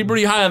think it should be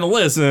pretty high on the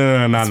list.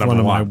 Not It's number one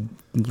of one.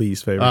 my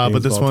least favorite games.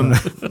 But this of all one,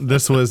 time.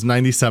 this was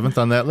 97th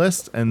on that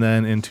list. And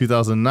then in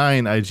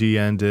 2009,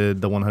 IGN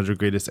did the 100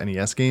 greatest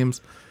NES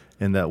games,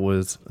 and that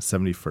was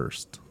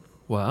 71st.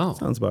 Wow.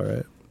 Sounds about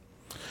right.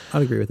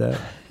 I'd agree with that.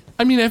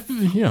 I mean, if,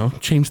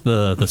 change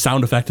the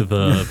sound effect of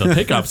the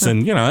pickups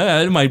and,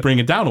 it might bring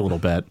it down a little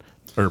bit.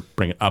 Or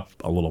bring it up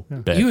a little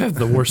bit. You have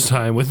the worst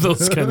time with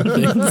those kind of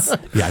things.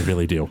 Yeah, I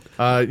really do.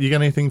 You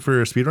got anything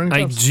for speedrunning?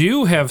 I Jobs?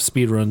 do have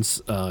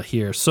speedruns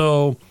here.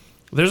 So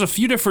there's a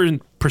few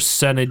different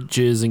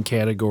percentages and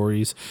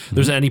categories.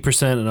 There's any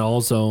percent in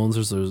all zones.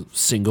 There's a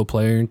single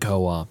player and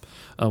co-op.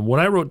 What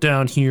I wrote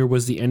down here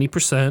was the any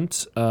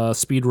percent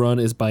speedrun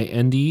is by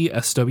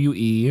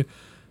NDSWE.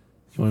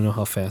 You want to know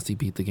how fast he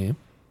beat the game?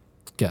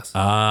 Guess.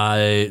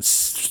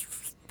 It's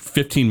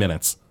 15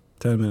 minutes.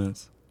 10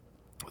 minutes.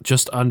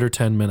 Just under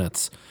 10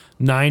 minutes.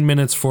 9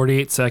 minutes,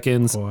 48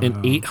 seconds,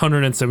 and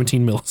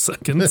 817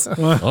 milliseconds.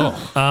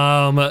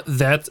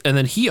 And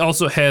then he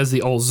also has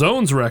the all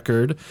zones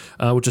record,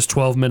 which is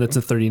 12 minutes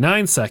and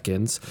 39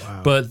 seconds.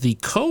 But the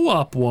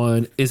co-op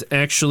one is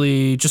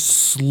actually just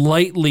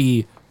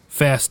slightly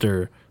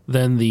faster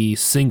than the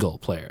single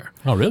player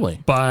Oh, really?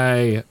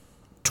 by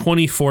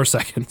 24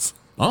 seconds.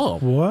 Oh.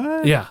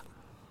 What? Yeah.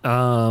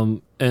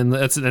 And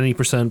that's at any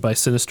percent by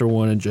Sinister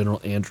One and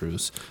General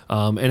Andrews.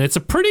 And it's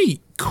a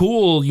pretty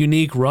cool,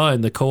 unique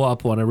run, the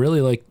co-op one. I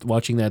really like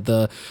watching that.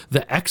 The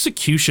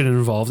execution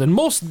involved. In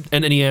most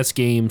NES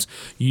games,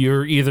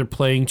 you're either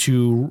playing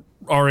to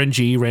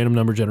RNG, random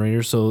number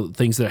generators, so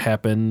things that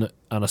happen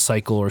on a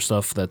cycle or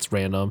stuff that's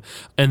random,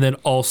 and then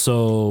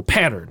also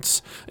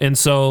patterns. And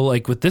so,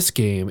 like with this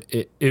game,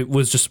 it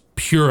was just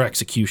pure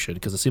execution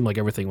because it seemed like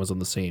everything was on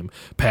the same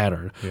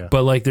pattern. Yeah.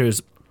 But like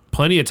there's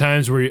plenty of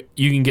times where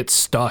you can get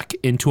stuck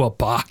into a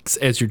box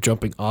as you're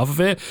jumping off of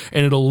it,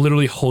 and it'll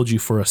literally hold you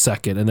for a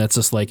second, and that's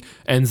just like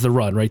ends the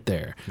run right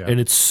there. Yeah. And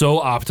it's so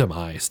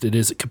optimized. It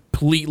is a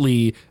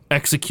completely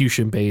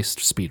execution-based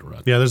speed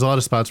run. Yeah, there's a lot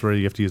of spots where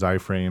you have to use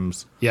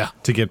iframes. Yeah.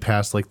 To get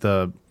past like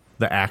the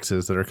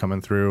axes that are coming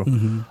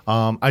through.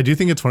 I do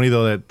think it's funny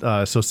though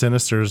that so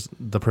Sinister's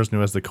the person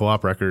who has the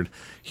co-op record.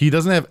 He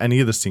doesn't have any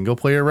of the single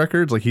player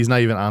records. Like he's not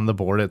even on the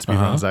board at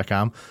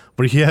speedruns.com,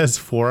 but he has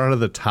 4 out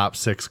of the top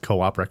 6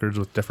 co-op records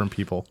with different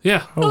people.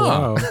 Yeah. Oh,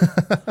 wow.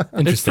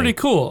 It's pretty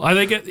cool. I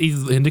think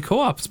he's into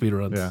co-op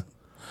speedruns. Yeah.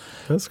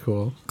 That's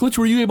cool. Glitch,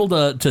 were you able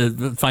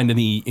to find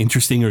any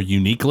interesting or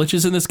unique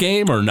glitches in this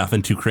game or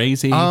nothing too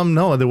crazy?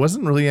 No, there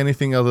wasn't really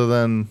anything other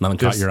than Nothing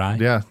caught your eye?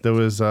 Yeah, there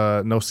was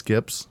no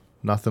skips,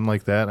 nothing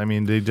like that. I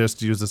mean, they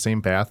just used the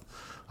same path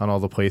on all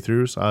the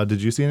playthroughs.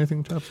 Did you see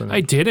anything, Jeff?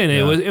 I didn't.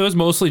 It was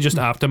mostly just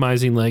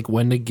optimizing like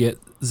when to get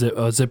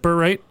a zipper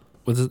right.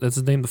 That's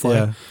his name, the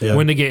Fly. Yeah.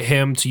 When to get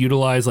him to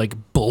utilize like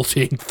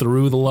bolting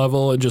through the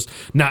level and just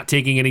not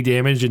taking any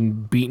damage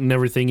and beating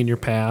everything in your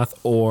path,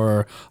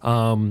 or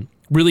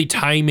really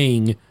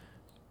timing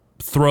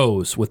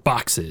throws with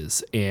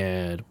boxes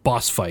and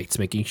boss fights,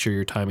 making sure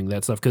you're timing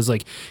that stuff, because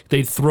like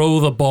they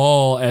throw the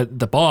ball at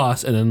the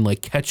boss and then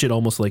like catch it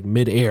almost like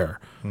midair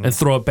and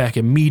throw it back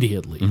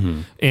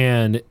immediately,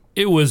 and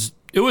it was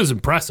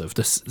impressive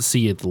to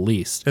see at the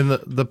least. And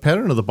the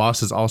pattern of the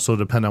bosses also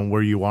depend on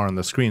where you are on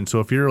the screen. So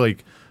if you're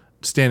like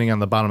standing on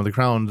the bottom of the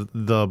ground,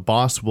 the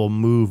boss will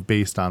move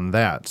based on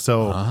that.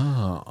 So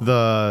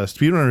the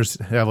speedrunners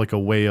have like a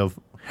way of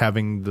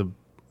having to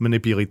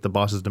manipulate the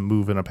bosses to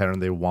move in a pattern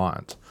they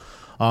want.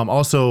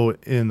 Also,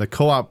 in the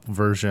co-op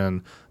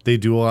version, they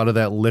do a lot of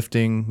that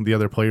lifting the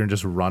other player and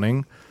just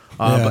running.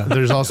 But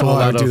there's also a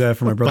lot I of do that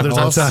for my brother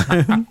all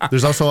the time.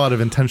 There's also a lot of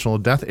intentional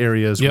death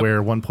areas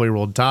where one player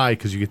will die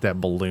because you get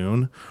that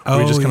balloon where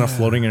you're just kind of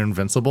floating and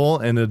invincible,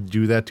 and to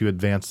do that to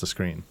advance the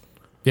screen.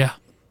 Yeah.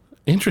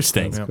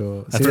 Interesting. That's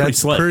cool. That's pretty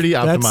slick. Pretty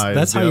optimized.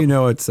 That's how you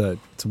know it's a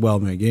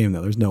well-made game,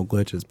 though. There's no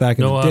glitches. Back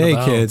in No the day, out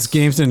of kids, bounds.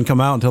 games didn't come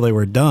out until they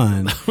were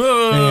done.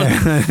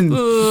 And they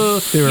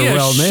were Yeah,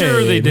 well-made.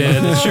 sure they did.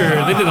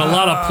 Sure, they did a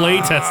lot of play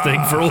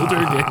testing for older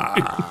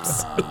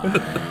games.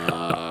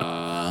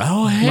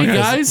 Oh, hey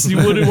guys, you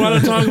wouldn't want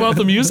to talk about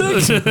the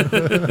music?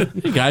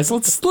 Hey guys,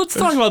 let's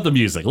talk about the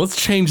music. Let's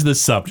change this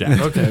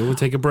subject. Okay, we'll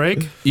take a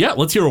break. Yeah,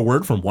 let's hear a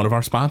word from one of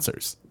our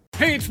sponsors.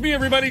 Hey, it's me,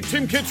 everybody,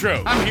 Tim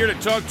Kittro. I'm here to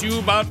talk to you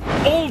about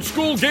Old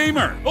School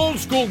Gamer. Old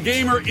School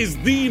Gamer is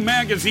the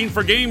magazine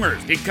for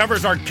gamers. It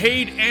covers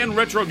arcade and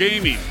retro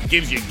gaming,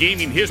 gives you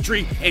gaming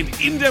history and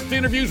in-depth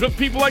interviews with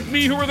people like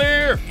me who were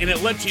there, and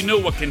it lets you know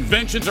what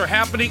conventions are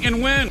happening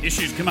and when.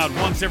 Issues come out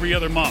once every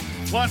other month.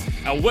 Plus,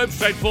 a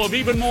website full of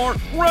even more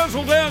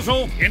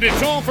razzle-dazzle, and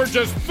it's all for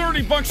just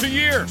 $30 a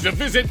year. So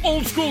visit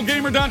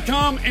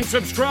oldschoolgamer.com and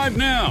subscribe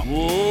now.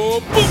 Whoa,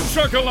 boom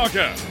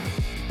shakalaka!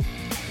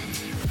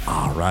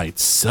 All right,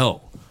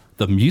 so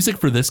the music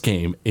for this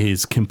game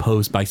is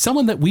composed by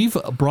someone that we've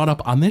brought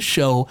up on this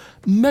show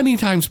many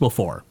times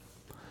before,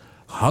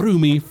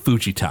 Harumi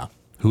Fujita,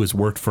 who has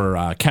worked for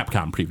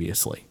Capcom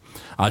previously.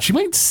 She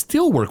might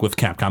still work with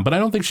Capcom, but I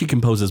don't think she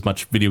composes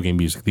much video game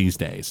music these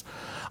days.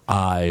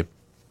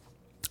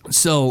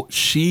 So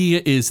she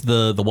is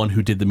the one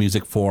who did the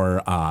music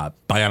for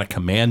Bionic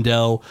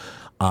Commando,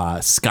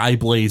 Sky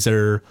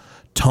Blazer,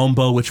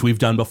 Tombo, which we've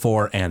done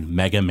before, and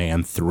Mega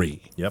Man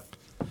 3. Yep.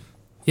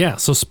 Yeah,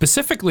 so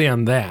specifically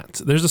on that,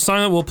 there's a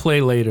song that we'll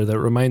play later that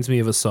reminds me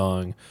of a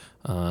song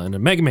in a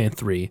Mega Man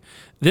 3.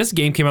 This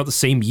game came out the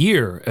same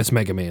year as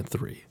Mega Man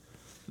 3.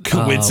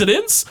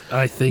 Coincidence?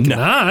 I think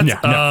not.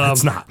 No,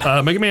 it's not.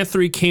 Mega Man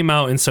 3 came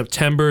out in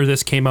September.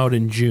 This came out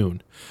in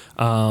June.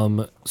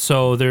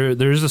 So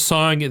there's a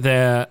song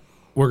that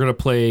we're going to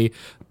play,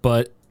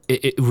 but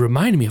it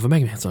reminded me of a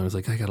Mega Man song. I was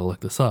like, I got to look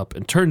this up.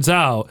 And turns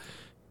out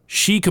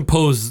she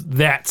composed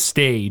that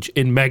stage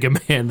in Mega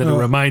Man that it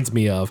reminds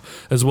me of,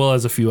 as well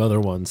as a few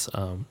other ones.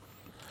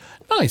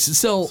 Nice.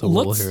 So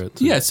we'll let's hear it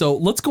too. so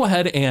let's go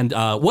ahead and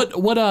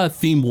what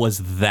theme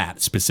was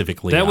that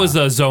specifically? That was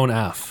Zone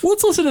F.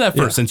 Let's listen to that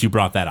first since you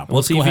brought that up.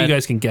 Let's see go if you ahead.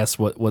 guys can guess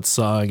what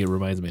song it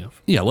reminds me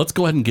of. Yeah, let's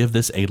go ahead and give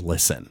this a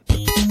listen.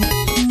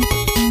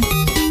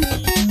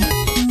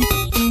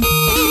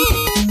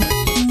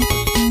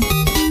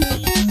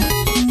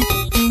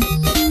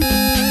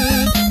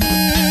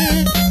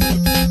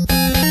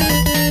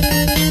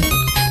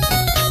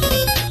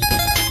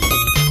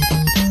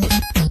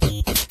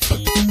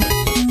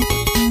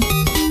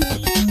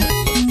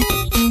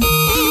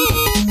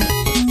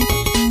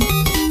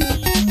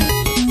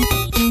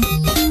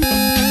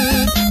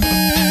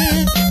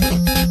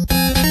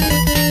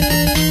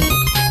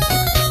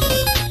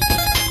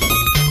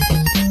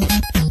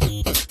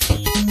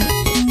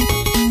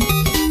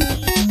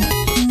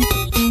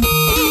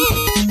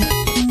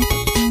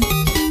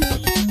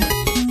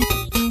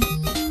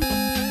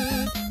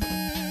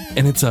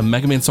 And it's a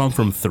Mega Man song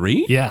from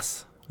 3?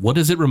 Yes. What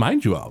does it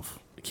remind you of?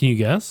 Can you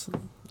guess?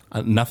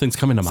 Nothing's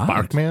coming to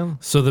mind.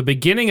 Sparkman? So the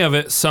beginning of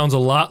it sounds a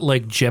lot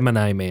like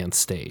Gemini Man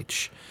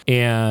stage.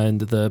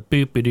 And the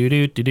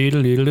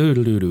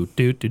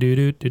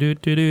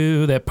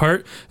that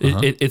part,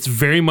 it's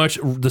very much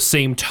the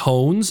same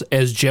tones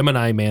as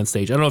Gemini Man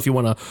stage. I don't know if you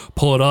want to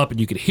pull it up and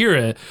you could hear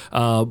it,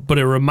 but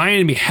it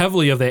reminded me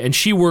heavily of that. And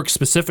she worked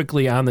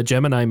specifically on the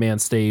Gemini Man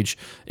stage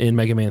in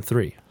Mega Man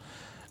 3.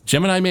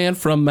 Gemini Man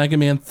from Mega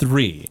Man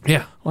 3.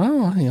 Yeah.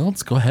 Well,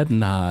 let's go ahead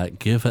and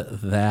give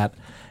that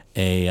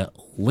a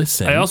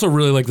listen. I also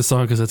really like the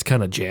song because it's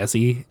kind of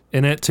jazzy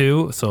in it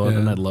too. So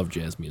and I love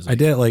jazz music. I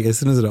did, like, as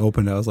soon as it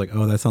opened, I was like,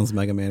 oh, that sounds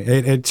Mega Man.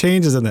 It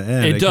changes in the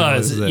end. It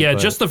does. But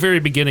Just the very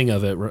beginning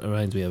of it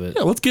reminds me of it.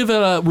 Yeah, let's give it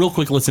a real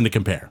quick listen to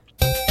compare.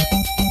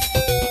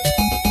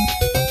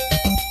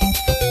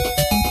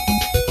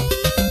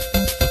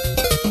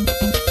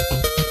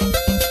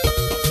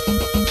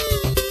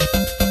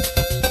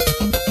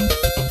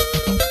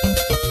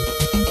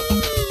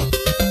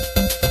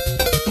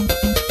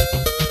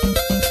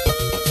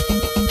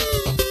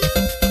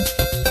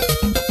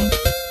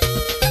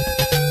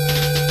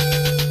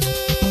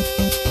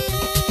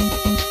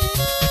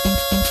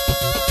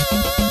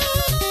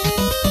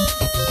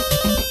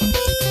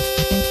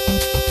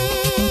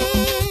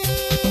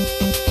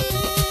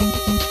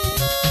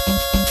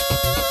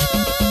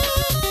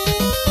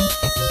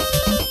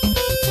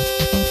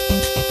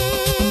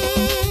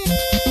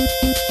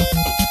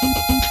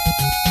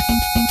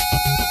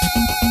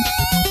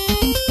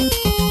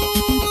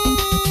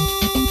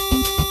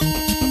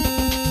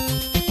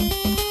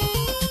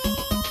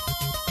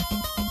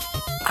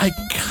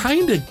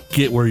 kind of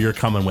get where you're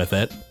coming with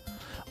it,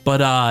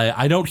 but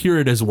I don't hear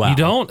it as well. You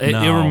don't? It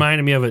No.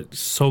 reminded me of it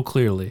so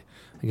clearly.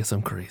 I guess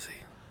I'm crazy.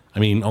 I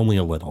mean, only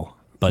a little.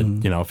 But,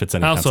 if it's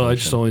any Also, I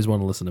consolation. just always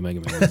want to listen to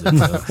Mega Man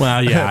music. So.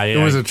 Well, yeah. It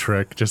was a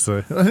trick. Just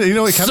it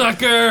kind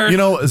Sucker!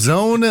 of,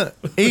 Zone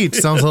 8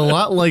 sounds a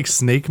lot like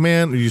Snake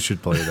Man. You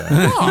should play that.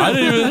 I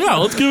didn't even,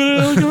 let's give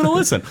it a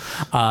listen.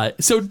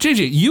 So,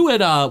 JJ, you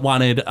had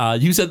wanted,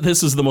 you said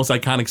this is the most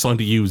iconic song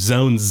to you,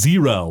 Zone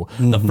 0,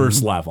 the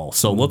first level.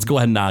 So let's go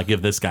ahead and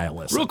give this guy a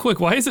listen. Real quick,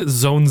 why is it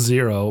Zone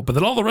 0, but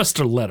then all the rest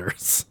are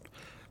letters?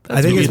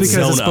 I think it's maybe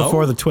because it's Zone O?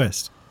 before the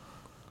twist.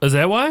 Is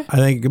that why? I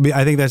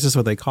think that's just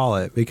what they call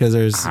it because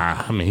there's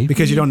Maybe.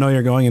 because you don't know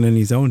you're going in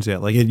any zones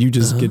yet. Like you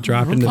just get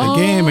dropped into the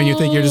game and you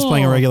think you're just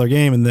playing a regular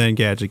game, and then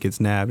Gadget gets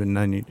nabbed, and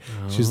then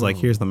she's like,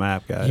 "Here's the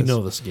map, guys." You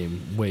know this game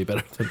way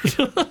better than me.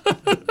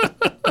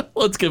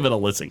 Let's give it a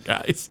listen,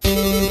 guys.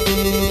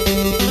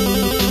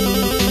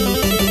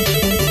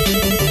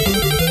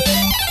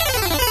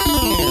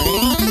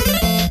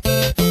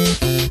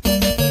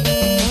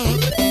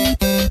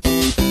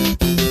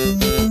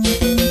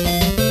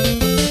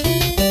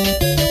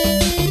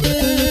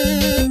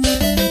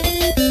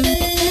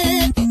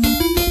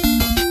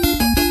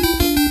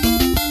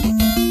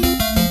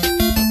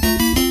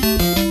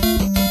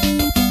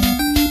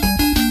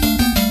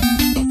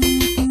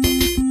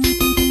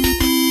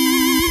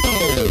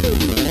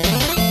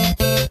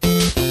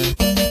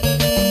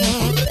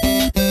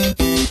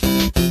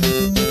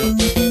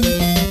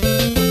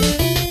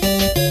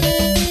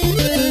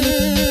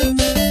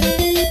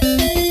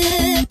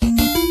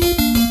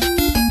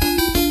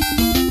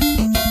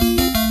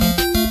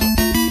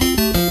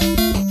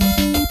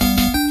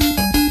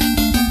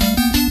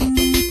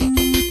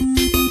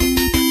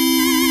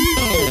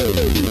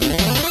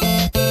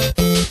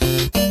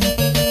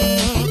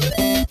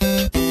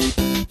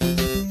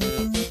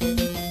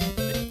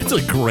 It's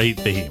a great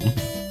theme.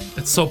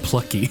 It's so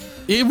plucky.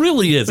 It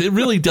really is. It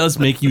really does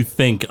make you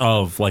think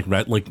of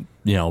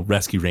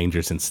Rescue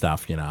Rangers and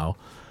stuff. Now,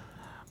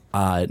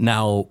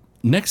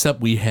 next up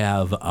we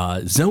have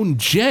Zone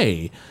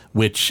J,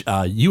 which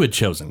you had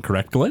chosen,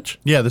 correct, Glitch?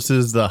 Yeah, this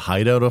is the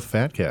hideout of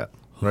Fat Cat.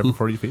 Right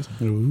before you face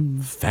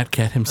him. Fat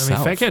Cat I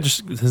himself. mean, Fat Cat,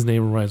 his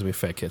name reminds me of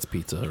Fat Cat's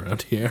Pizza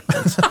around here.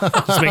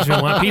 Just makes me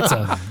want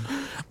pizza.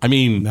 I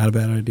mean, Not a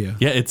bad idea.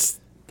 yeah, it's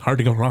hard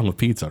to go wrong with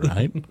pizza,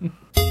 right?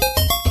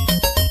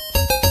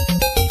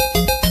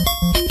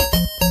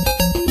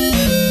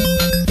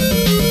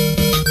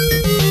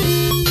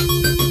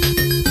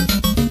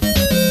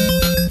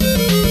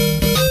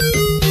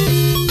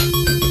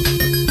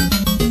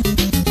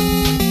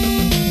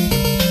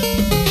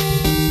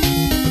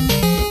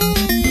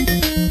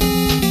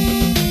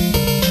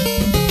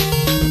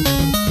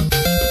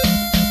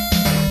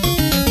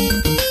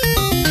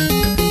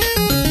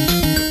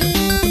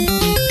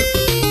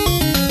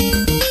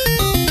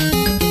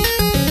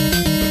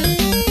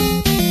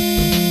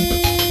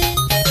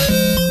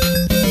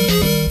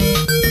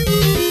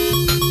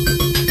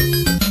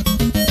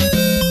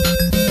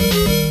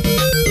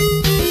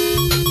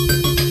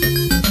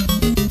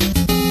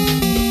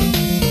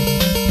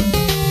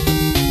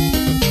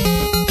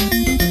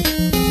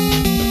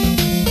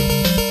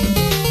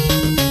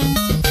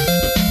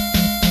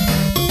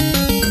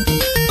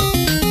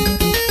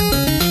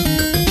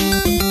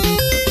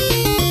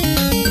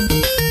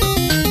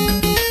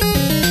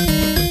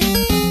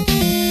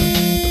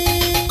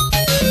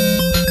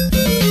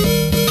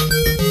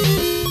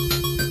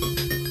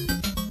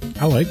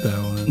 I like that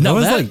one. No, that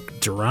was that- like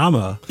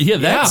drama. Yeah,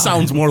 that Yeah.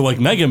 sounds more like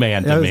Mega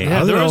Man to me. I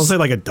was there gonna was- say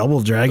like a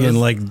double dragon.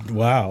 Like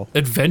wow,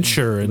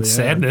 Adventure and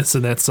sadness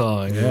in that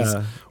song. It was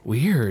Yeah.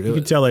 weird. you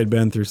could tell they'd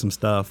been through some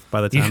stuff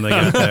by the time they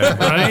got there.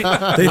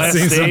 Right? They'd Last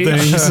seen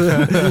stage.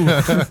 some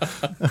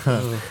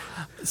things.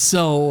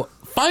 So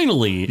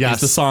finally Yes.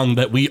 is the song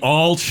that we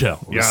all chose.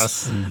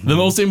 Yes. The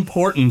most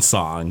important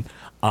song.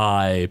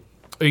 Are you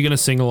going to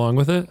sing along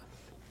with it?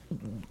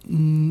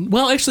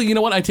 Well, actually, you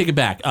know what? I take it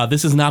back.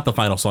 This is not the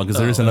final song because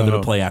there is another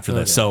to play after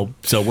this. So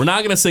we're not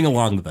going to sing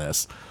along to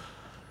this.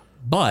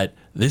 But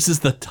this is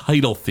the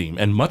title theme.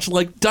 And much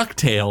like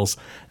DuckTales,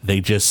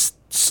 they just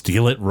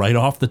steal it right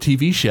off the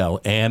TV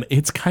show. And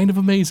it's kind of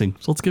amazing.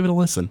 So let's give it a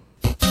listen.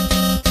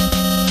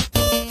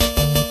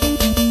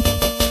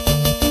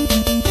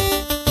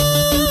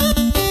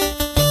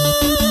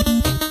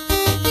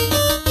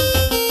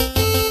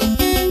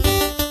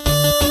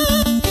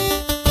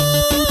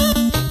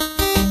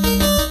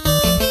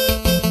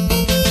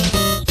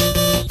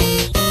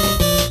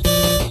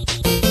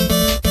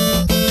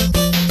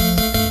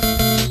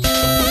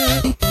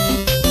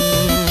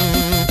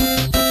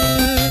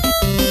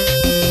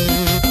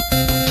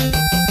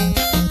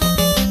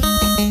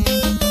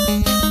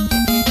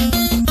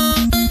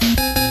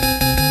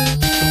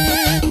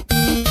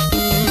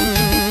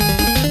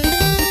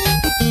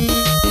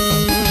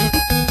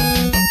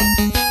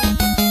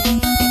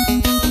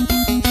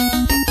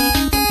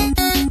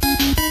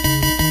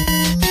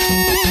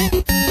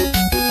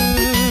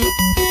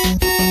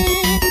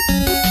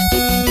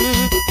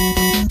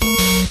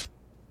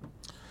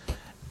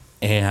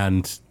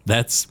 and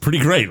that's pretty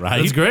great, right?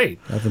 That's great.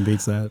 Nothing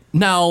beats that.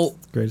 Now,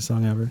 Greatest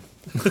song ever.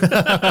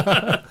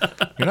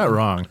 You're not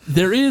wrong.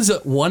 there is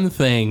one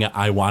thing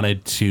I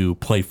wanted to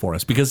play for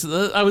us because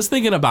I was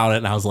thinking about it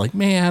and I was like,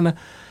 man,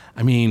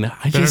 I mean,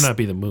 Better not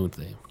be the moon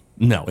theme.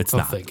 No, it's Oh,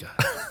 not. thank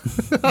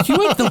God.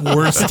 You have the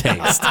worst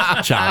taste,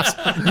 Chops.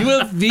 You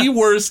have the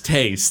worst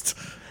taste.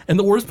 And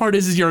the worst part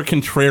is you're a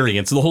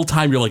contrarian. So the whole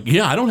time you're like,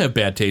 yeah, I don't have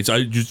bad taste.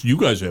 You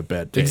guys have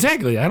bad taste.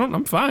 Exactly.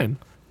 I'm fine.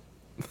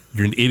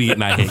 You're an idiot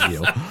and I hate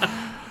you.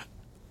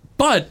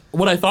 But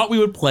what I thought we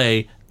would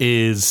play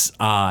is,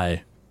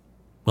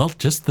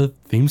 just the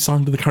theme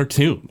song to the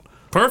cartoon.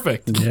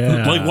 Perfect.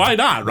 Yeah. Like, why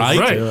not, right?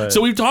 Right.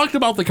 So we've talked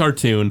about the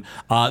cartoon.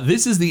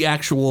 This is the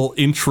actual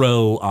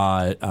intro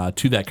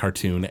to that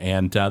cartoon,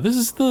 and this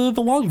is the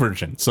long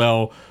version.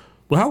 So,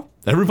 well,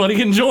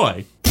 everybody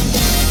enjoy.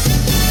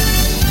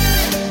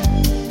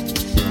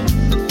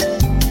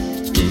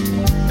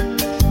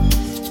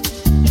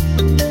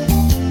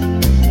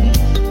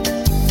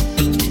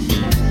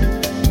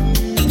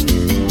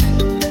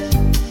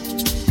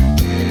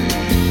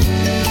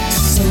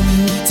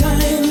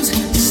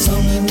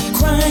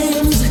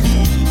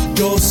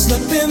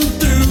 Slipping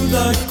through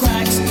the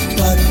cracks,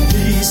 but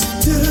these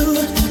two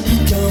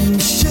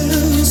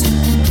gumshoes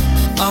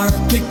are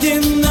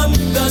picking up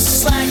the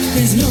slack.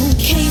 There's no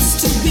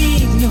case too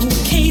big, no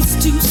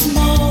case too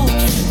small.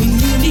 When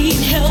you need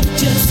help,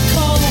 just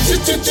call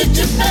Bandale,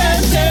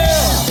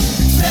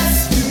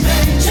 Rescue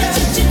Ranger,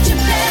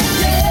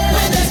 Bandale.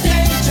 When there's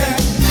danger,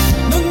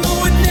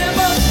 no, it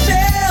never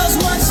fails.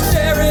 Once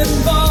they're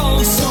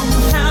involved,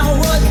 somehow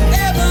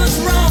whatever's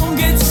wrong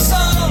gets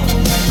solved.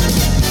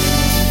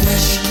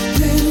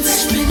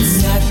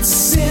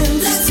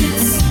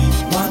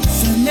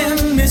 Watson and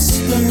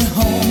Mr.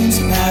 Holmes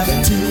have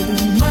two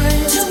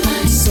minds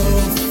so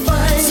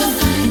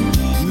fine.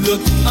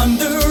 Look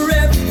under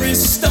every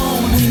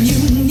stone. when you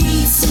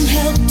need some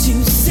help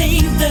to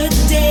save the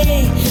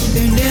day.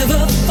 They're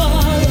never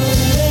far away.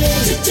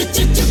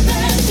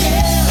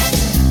 Bandale,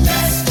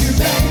 Rescue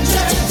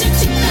Ranger,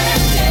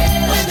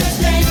 Bandale. When there's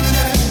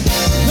danger,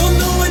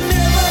 no, it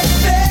never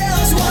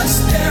fails. Once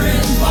they're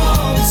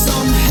involved,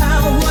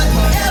 somehow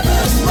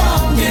whatever's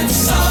wrong gets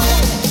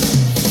solved.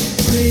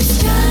 Praise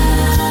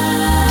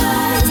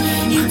God,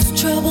 it's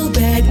trouble,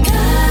 bad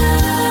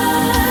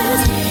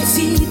guys.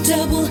 See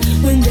double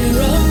when they're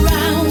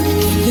around.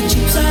 The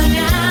chips are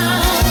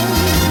down.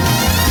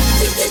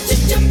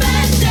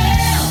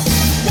 Bandale,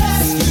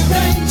 Rescue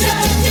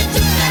Ranger,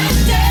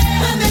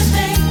 Bandale. When there's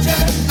danger,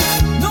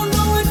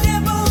 no, it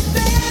never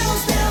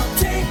fails. They'll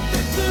take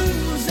the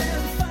clues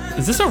and find.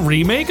 Is this a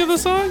remake of the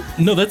song?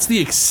 No, that's the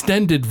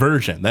extended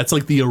version. That's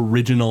like the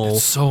original.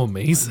 So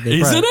amazing.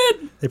 Isn't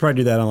it? They probably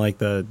do that on like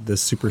the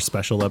super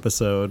special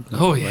episode.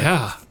 Oh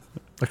yeah.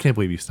 I can't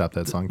believe you stopped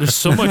that song. There's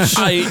so much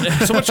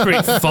so much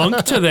great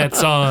funk to that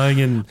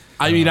song, and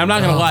I mean, I'm not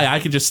going to lie. I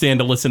could just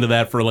stand to listen to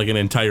that for like an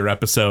entire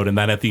episode and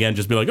then at the end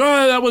just be like,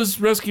 oh, that was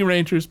Rescue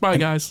Rangers. Bye,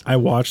 guys. I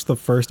watched the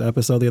first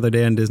episode the other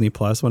day on Disney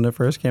Plus when it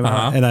first came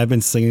out, and I've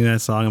been singing that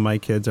song, and my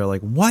kids are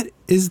like, "What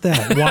is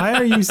that? Why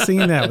are you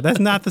singing that? That's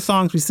not the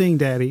songs we sing,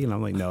 Daddy." And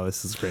I'm like, "No,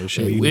 this is great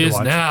shit. You it need to is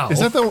watch it." now. Is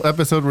that the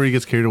episode where he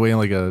gets carried away in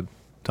like a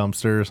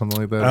dumpster or something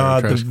like that? Or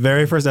a The trash-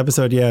 very first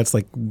episode, yeah, it's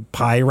like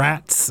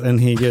pirates,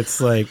 and he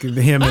gets like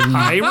him and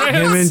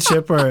Pirates?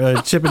 Chip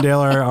and Dale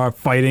are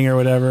fighting or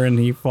whatever, and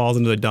he falls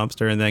into the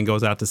dumpster and then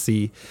goes out to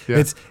sea.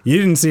 Yeah. You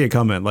didn't see it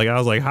coming. Like I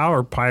was like, how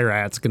are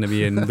pirates going to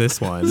be in this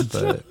one?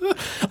 But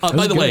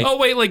By the way, Oh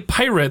wait, like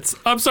pirates.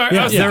 I'm sorry.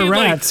 Yeah, I was they're thinking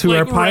rats like, who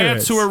are like pirates.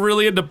 Rats who are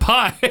really into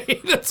pie.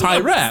 That's what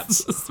I'm-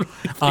 Pirates.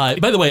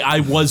 By the way,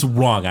 I was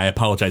wrong. I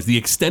apologize. The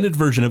extended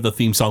version of the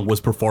theme song was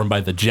performed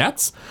by the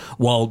Jets,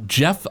 while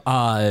Jeff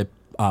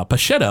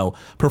Pachetto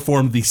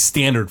performed the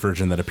standard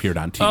version that appeared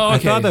on TV. Oh, I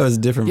okay. thought that was a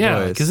different Yeah,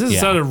 voice. because this Yeah.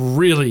 sounded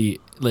really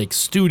like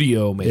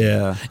studio made.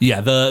 Yeah.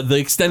 Yeah, the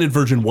extended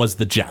version was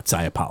the Jets.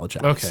 I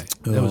apologize. Okay.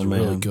 That was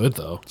really man. good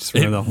though.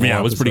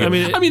 It was pretty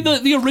good. I mean,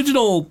 the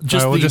original,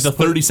 just All right, we'll just the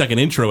 30-second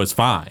intro is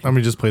fine. Let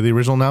me just play the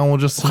original now and we'll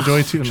just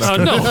enjoy too.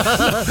 no.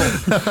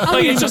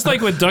 Like it's just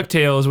like with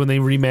DuckTales when they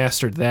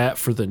remastered that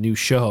for the new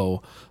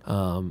show.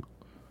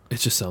 It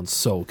just sounds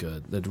so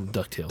good. The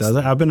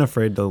DuckTales. I've been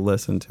afraid to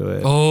listen to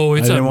it. Oh,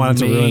 it's I didn't want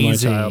it to ruin my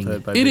amazing.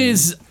 childhood. by It being-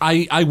 is.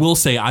 I will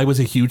say I was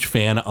a huge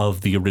fan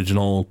of the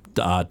original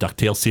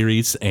DuckTales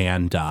series,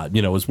 and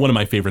it was one of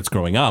my favorites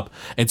growing up.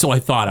 And so I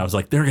was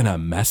like, they're gonna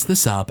mess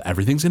this up.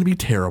 Everything's gonna be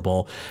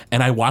terrible.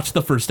 And I watched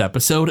the first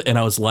episode, and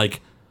I was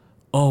like,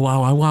 oh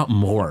wow, I want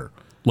more.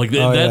 Like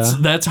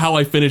that's how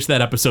I finished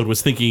that episode.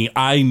 Was thinking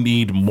I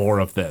need more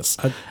of this,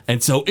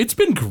 and so it's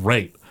been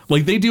great.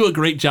 Like they do a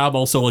great job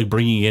also like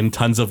bringing in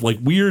tons of like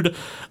weird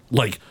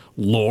like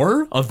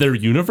lore of their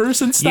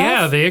universe and stuff.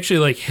 Yeah, they actually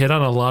like hit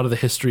on a lot of the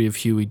history of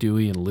Huey,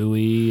 Dewey, and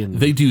Louie, and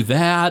They do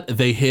that.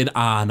 They hit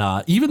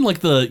on even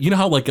like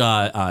how like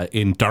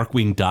in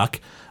Darkwing Duck,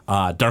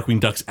 Darkwing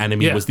Duck's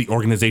enemy Yeah. was the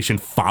organization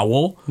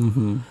Fowl.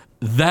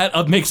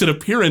 that makes an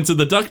appearance in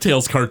the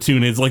DuckTales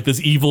cartoon. It's like this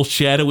evil,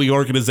 shadowy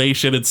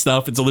organization and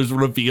stuff. And so there's a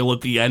reveal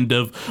at the end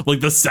of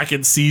like the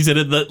second season.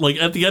 And at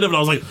the end of it, I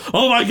was like,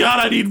 oh my God,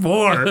 I need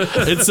more.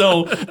 And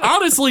so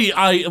honestly,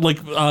 I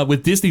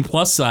with Disney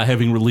Plus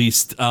having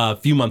released a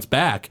few months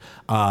back,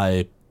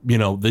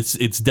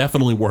 it's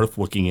definitely worth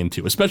looking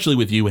into, especially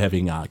with you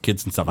having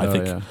kids and stuff. I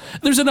think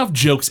there's enough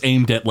jokes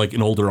aimed at like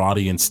an older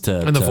audience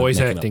and the voice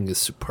acting is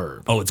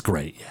superb. Oh, it's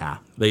great. Yeah,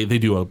 they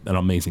do an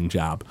amazing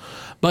job.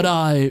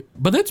 But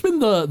that's been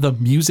the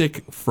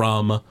music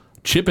from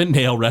Chip and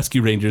Dale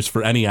Rescue Rangers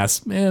for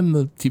NES and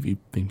the TV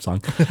theme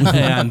song.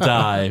 And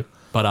guys,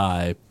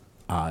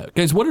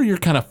 what are your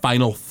kind of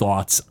final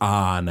thoughts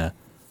on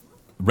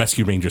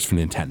Rescue Rangers for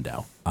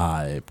Nintendo?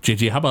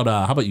 JJ, how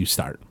about you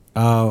start?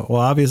 Well,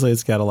 obviously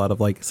it's got a lot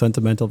of like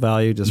sentimental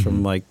value just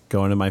from like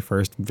going to my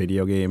first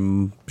video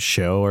game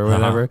show or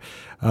whatever.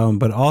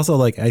 But also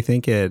like, I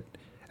think as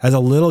a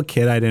little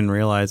kid, I didn't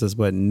realize this,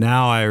 but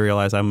now I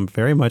realize I'm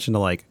very much into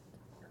like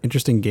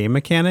interesting game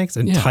mechanics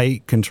and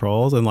tight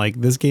controls. And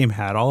like this game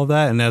had all of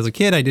that. And as a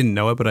kid, I didn't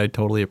know it, but I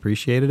totally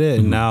appreciated it.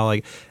 And now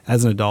like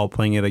as an adult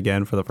playing it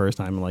again for the first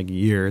time in like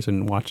years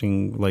and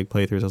watching like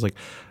playthroughs, I was like,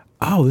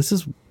 oh, this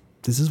is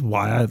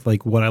why I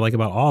like what I like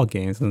about all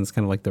games, and it's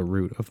kind of like the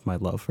root of my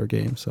love for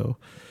games. So,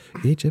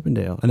 hey, Chip and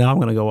Dale, and now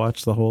I'm gonna go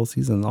watch the whole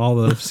season, all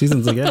the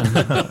seasons again.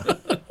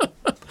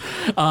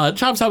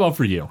 Chops, how about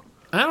for you?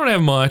 I don't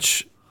have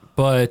much,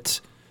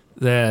 but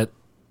that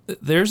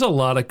there's a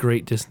lot of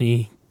great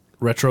Disney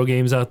retro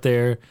games out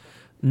there.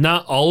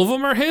 Not all of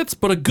them are hits,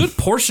 but a good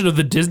portion of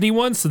the Disney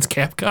ones, since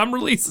Capcom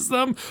releases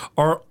them,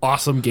 are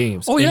awesome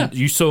games. Oh yeah.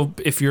 So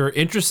if you're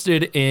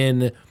interested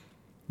in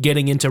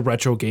getting into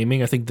retro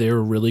gaming, I think they're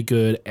a really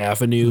good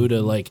avenue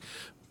to like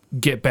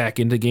get back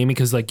into gaming,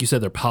 because like you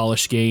said, they're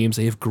polished games.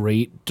 They have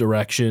great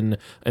direction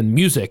and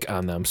music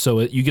on them, so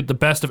you get the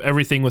best of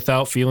everything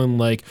without feeling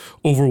like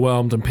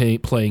overwhelmed and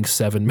playing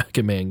 7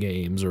 Mega Man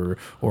games or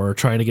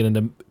trying to get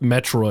into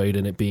Metroid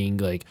and it being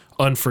like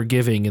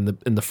unforgiving in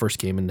the first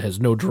game and has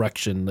no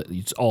direction.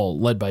 It's all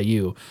led by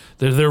you.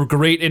 They're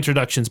great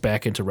introductions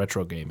back into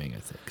retro gaming, I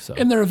think. So,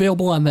 and they're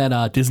available on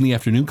that Disney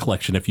Afternoon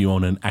Collection if you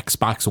own an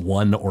Xbox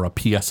One or a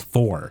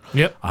PS4.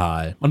 Yep.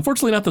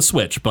 Unfortunately, not the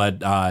Switch,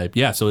 but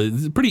so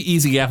it's a pretty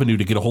easy avenue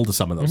to get a hold of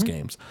some of those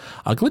games.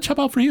 Glitch, how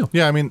about for you?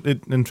 Yeah, I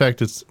mean, in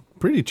fact, it's a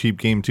pretty cheap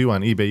game too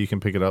on eBay. You can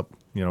pick it up,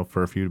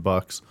 for a few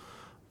bucks.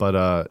 But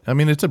I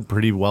mean, it's a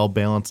pretty well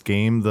balanced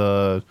game.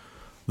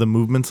 The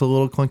movement's a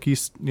little clunky,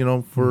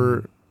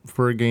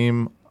 for a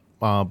game,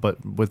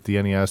 but with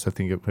the NES, I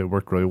think it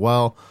worked really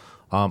well.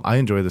 I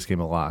enjoy this game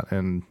a lot,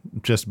 and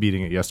just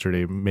beating it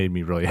yesterday made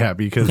me really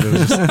happy because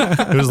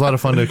it was a lot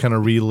of fun to kind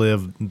of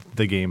relive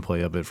the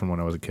gameplay of it from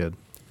when I was a kid.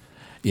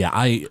 Yeah,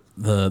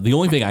 the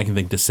only thing I can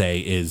think to say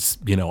is,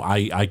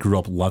 I grew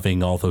up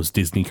loving all those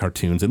Disney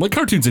cartoons and like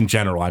cartoons in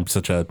general. I'm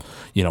such a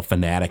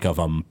fanatic of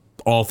them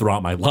all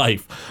throughout my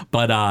life.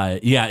 But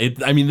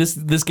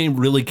this game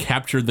really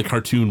captured the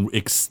cartoon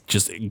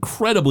just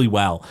incredibly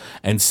well.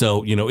 And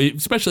so,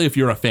 especially if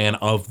you're a fan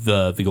of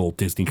the old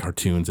Disney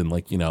cartoons and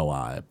like,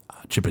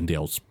 Chip and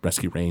Dale's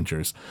Rescue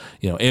Rangers,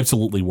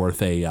 absolutely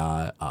worth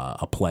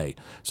a play.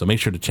 So make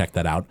sure to check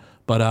that out.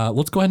 But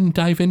let's go ahead and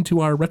dive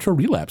into our Retro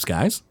Relapse,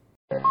 guys.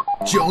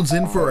 Jones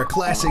in for a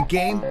classic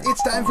game?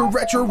 It's time for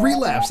Retro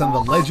Relapse on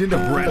the Legend of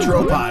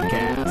Retro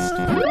podcast.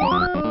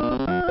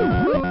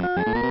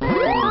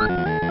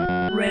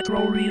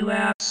 Retro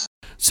Relapse.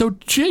 So,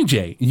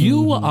 JJ,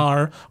 you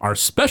are our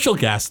special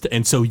guest,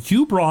 and so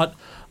you brought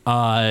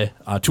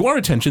to our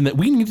attention that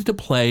we needed to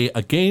play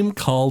a game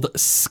called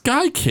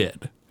Sky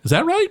Kid. Is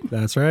that right?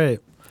 That's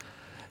right.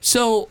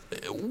 So,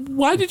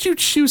 why did you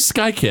choose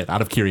Sky Kid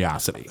out of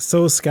curiosity?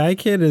 So, Sky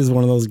Kid is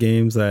one of those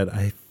games that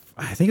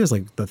I think it was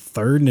like the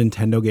third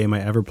Nintendo game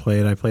I ever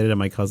played. I played it at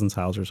my cousin's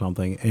house or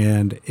something,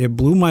 and it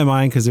blew my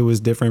mind because it was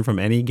different from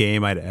any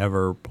game I'd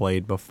ever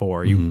played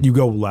before. You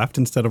go left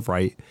instead of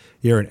right.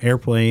 You're an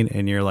airplane,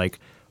 and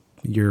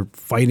you're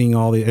fighting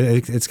all the.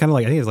 It's kind of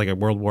like, I think it's like a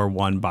World War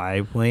I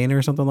biplane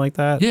or something like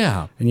that.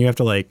 Yeah, and you have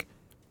to like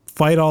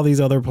fight all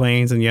these other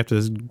planes, and you have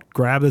to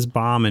grab this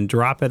bomb and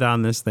drop it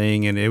on this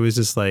thing, and it was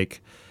just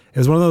like. It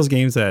was one of those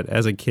games that,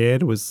 as a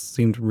kid,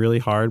 seemed really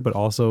hard, but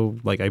also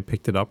like I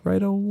picked it up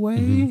right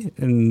away,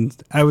 and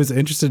I was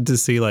interested to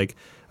see like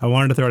I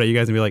wanted to throw it at you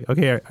guys and be like,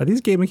 okay, are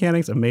these game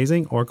mechanics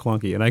amazing or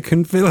clunky? And I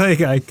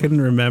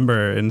couldn't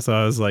remember, and so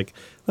I was like,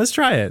 let's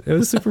try it. It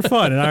was super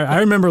fun, and I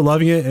remember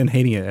loving it and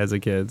hating it as a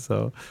kid.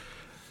 So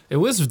it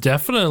was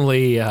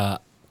definitely a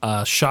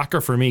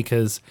shocker for me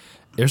because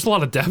there's a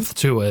lot of depth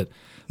to it.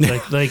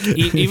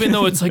 Even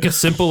though it's like a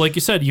simple, like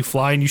you said, you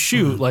fly and you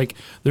shoot, like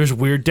there's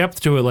weird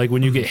depth to it. Like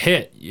when you get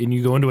hit and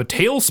you go into a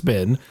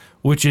tailspin,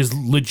 which is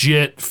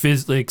legit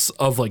physics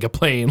of like a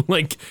plane,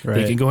 like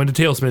they can go into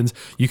tailspins.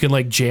 You can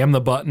like jam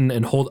the button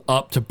and hold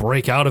up to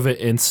break out of it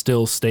and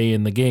still stay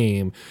in the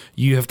game.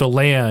 You have to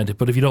land,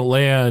 but if you don't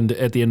land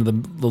at the end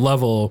of the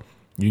level,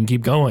 you can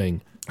keep going,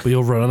 but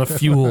you'll run out of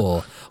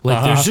fuel.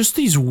 There's just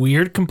these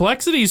weird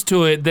complexities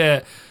to it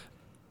that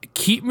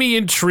keep me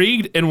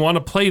intrigued and want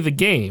to play the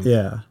game.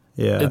 Yeah.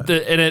 Yeah.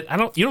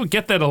 You don't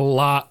get that a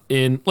lot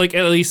in, like,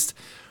 at least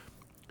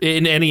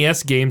in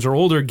NES games or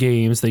older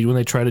games. When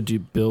they try to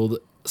build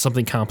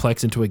something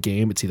complex into a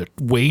game, it's either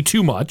way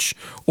too much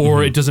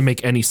or it doesn't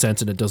make any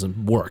sense and it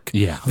doesn't work.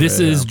 Yeah. This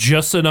is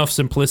just enough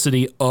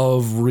simplicity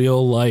of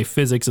real life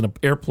physics in an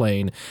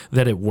airplane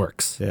that it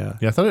works. Yeah.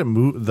 Yeah, I thought it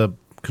moved. The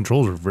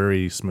controls were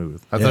very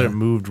smooth. I thought it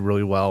moved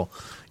really well.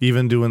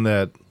 Even doing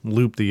that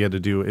loop that you had to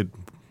do, it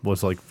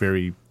was like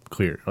very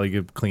clear,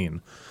 like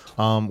clean.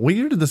 What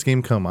year did this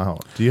game come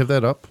out? Do you have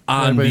that up?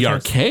 On the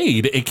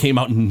arcade, it came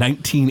out in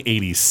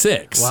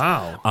 1986.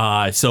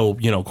 Wow. So,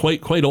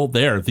 quite old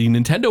there. The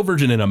Nintendo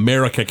version in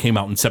America came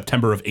out in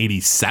September of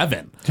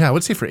 87. Yeah, I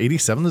would say for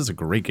 87, this is a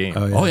great game.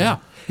 Oh, yeah.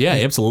 Yeah,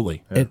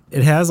 absolutely.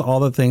 It has all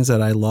the things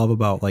that I love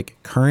about like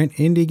current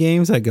indie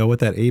games that go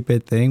with that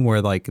 8-bit thing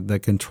where like the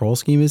control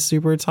scheme is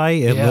super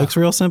tight. It looks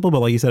real simple,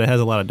 but like you said, it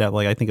has a lot of depth.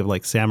 Like I think of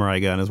like Samurai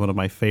Gun as one of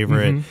my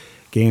favorite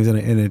games, and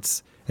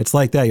it's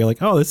like that. You're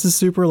like, oh, this is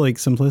super like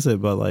simplistic,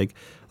 but like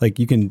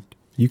you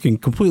can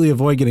completely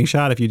avoid getting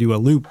shot if you do a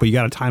loop, but you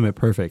got to time it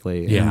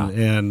perfectly. Yeah.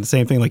 And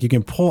same thing, like you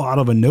can pull out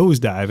of a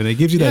nosedive, and it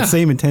gives you that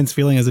same intense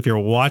feeling as if you're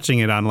watching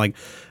it on like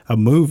a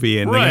movie,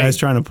 and the guy's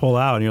trying to pull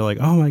out, and you're like,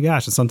 oh my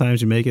gosh. And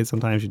sometimes you make it,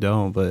 sometimes you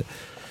don't. But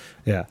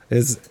yeah,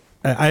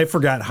 I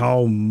forgot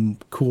how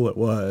cool it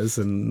was,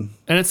 and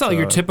it's not like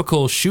your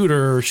typical shoot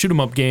 'em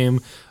up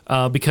game,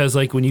 because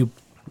like when you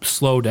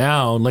slow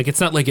down, like it's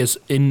not like it's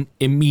in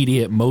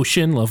immediate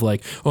motion of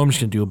like, oh, I'm just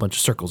gonna do a bunch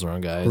of circles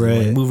around guys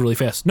and like move really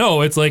fast.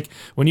 No, it's like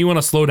when you want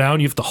to slow down,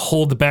 you have to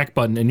hold the back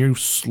button and you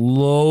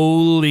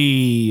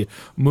slowly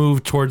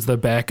move towards the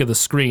back of the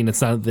screen.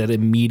 It's not that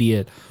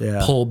immediate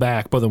pull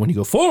back, but then when you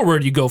go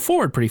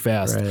forward pretty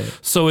fast.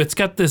 So it's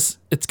got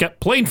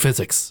plane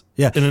physics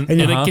in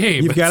a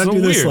game. You've got to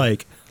do this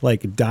weird.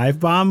 like dive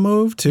bomb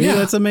move too. Yeah.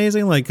 That's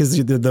amazing. Like because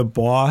you did the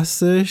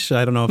boss-ish.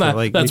 I don't know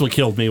if that's what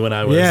killed me when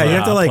I was you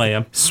have to like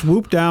playing.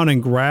 swoop down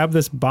and grab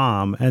this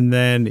bomb and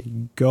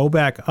then go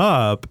back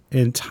up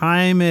and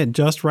time it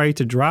just right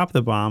to drop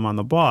the bomb on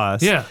the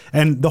boss. Yeah.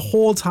 And the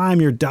whole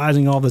time you're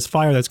dodging all this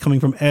fire that's coming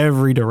from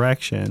every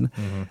direction.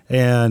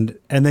 And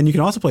then you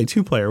can also play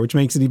 2-player, which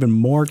makes it even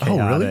more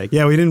chaotic. Oh, really?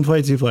 Yeah, we didn't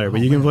play 2-player,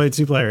 but you can play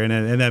 2-player,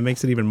 and that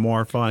makes it even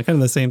more fun. Kind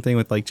of the same thing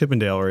with like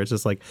Chippendale, where it's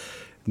just like,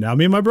 now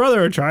me and my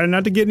brother are trying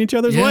not to get in each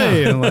other's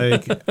way, and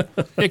like,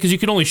 because you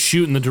can only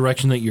shoot in the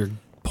direction that you're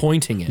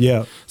pointing it.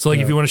 Yeah. So like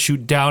if you want to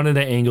shoot down at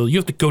an angle, you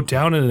have to go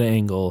down at an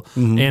angle,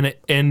 and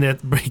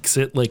that makes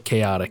it like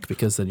chaotic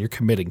because then you're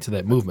committing to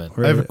that movement.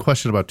 I have a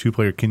question about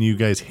 2-player. Can you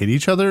guys hit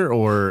each other,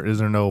 or is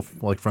there no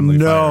like friendly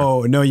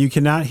fire? No, you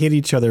cannot hit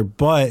each other,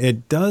 but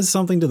it does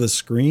something to the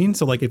screen.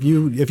 So like if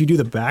you do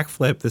the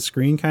backflip, the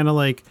screen kind of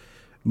like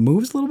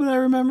moves a little bit. I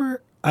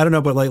remember. I don't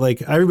know, but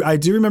like I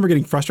do remember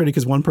getting frustrated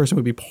because one person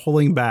would be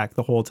pulling back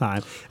the whole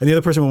time, and the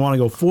other person would want to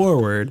go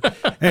forward,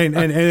 and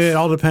it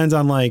all depends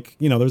on like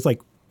there's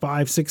like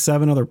 5, 6,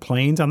 7 other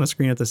planes on the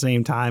screen at the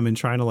same time, and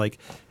trying to like.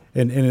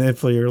 And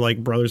if your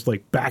like brother's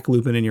like back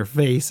looping in your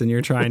face and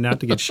you're trying not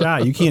to get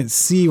shot, you can't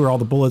see where all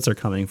the bullets are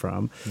coming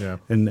from. Yeah.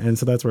 And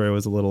so that's where it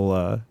was a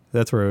little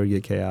that's where it would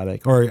get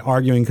chaotic. Or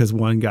arguing because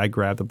one guy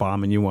grabbed the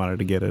bomb and you wanted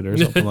to get it or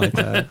something like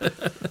that.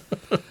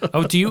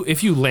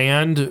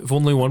 If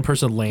only one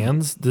person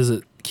lands, does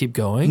it keep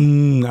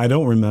going? I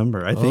don't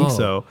remember. I think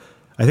so.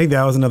 I think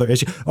that was another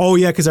issue. Oh,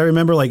 yeah, because I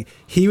remember like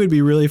he would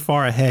be really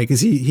far ahead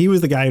because he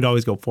was the guy who'd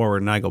always go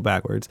forward and I go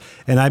backwards.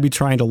 And I'd be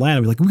trying to land.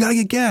 I'd be like, we got to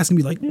get gas. And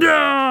be like,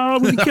 no,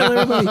 we kill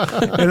everybody.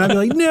 And I'd be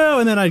like, no.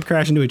 And then I'd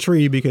crash into a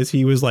tree because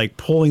he was like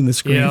pulling the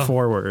screen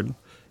forward.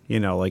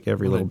 Like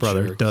every little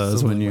brother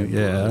does when you,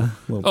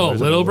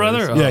 Little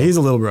brother? Oh. Yeah, he's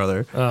a little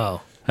brother.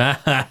 Oh.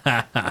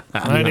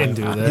 I didn't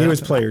do that. He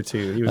was player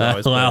 2. He was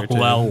always player 2.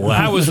 Well.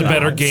 I was a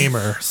better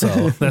gamer,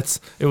 so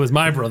it was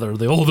my brother,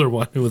 the older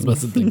one, who was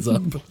messing things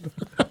up.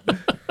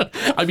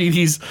 I mean,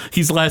 he's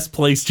last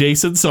place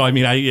Jason, so I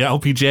mean,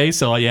 LPJ,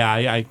 so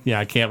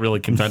I can't really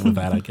contend with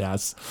that, I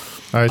guess.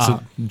 All right,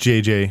 so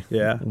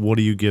JJ, what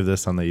do you give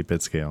this on the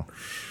 8-bit scale?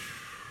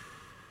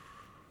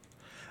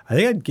 I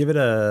think I'd give it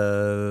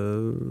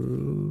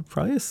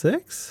probably a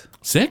 6.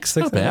 6?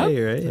 Not bad.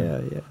 8, right?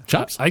 Yeah.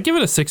 Chops? I'd give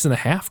it a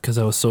 6.5 because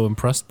I was so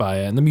impressed by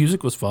it, and the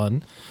music was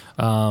fun,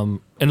 and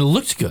it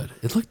looked good.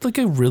 It looked like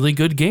a really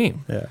good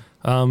game. Yeah.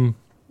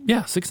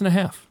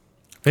 6.5.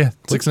 Yeah,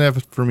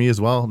 6.5 for me as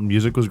well.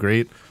 Music was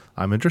great.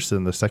 I'm interested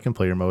in the second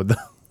player mode though.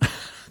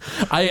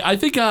 I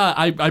think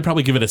I'd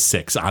probably give it a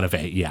 6 out of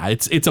 8. Yeah,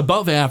 it's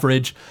above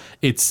average.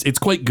 It's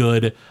quite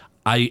good.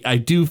 I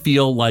do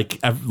feel like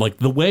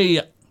the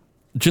way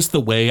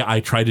I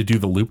try to do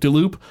the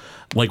loop-de-loop,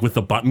 like with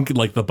the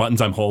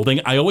buttons I'm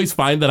holding, I always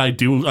find that I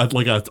do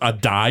a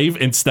dive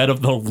instead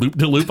of the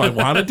loop-de-loop I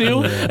want to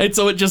do. And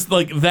so it just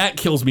like that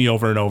kills me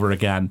over and over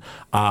again.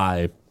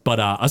 But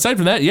aside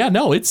from that,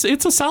 it's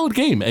a solid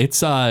game.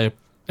 It's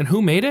and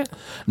who made it?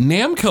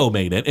 Namco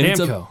made it. And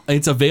Namco.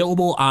 It's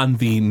available on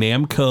the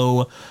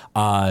Namco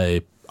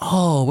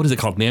what is it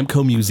called?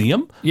 Namco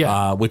Museum.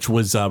 Yeah. Which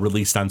was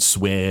released on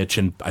Switch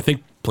and I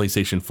think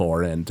PlayStation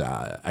 4 and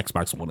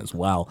Xbox One as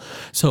well.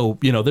 So,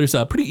 there's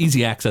a pretty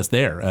easy access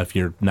there if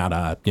you're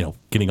not,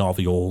 getting all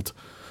the old,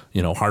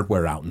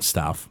 hardware out and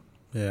stuff.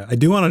 Yeah, I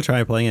do want to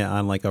try playing it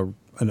on like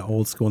an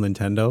old school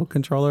Nintendo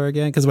controller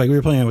again, because like we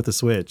were playing it with the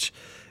Switch,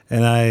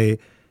 and I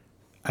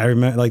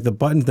remember like the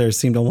buttons there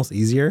seemed almost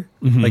easier.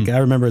 Like I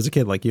remember as a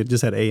kid, like you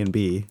just had A and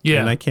B. Yeah.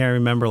 And I can't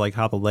remember like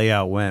how the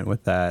layout went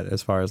with that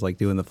as far as like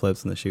doing the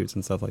flips and the shoots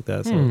and stuff like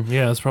that. So,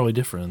 Yeah, it's probably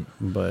different.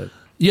 but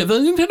Yeah, the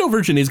Nintendo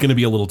version is going to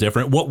be a little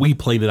different. What we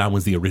played it on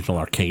was the original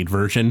arcade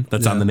version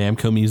that's on the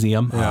Namco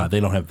Museum. Yeah. They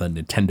don't have the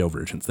Nintendo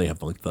versions. They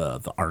have like the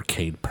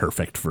arcade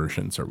perfect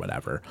versions or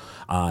whatever.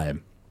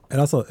 and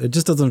also it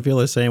just doesn't feel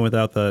the same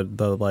without the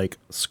like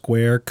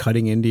square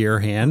cutting into your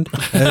hand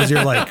as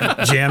you're like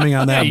jamming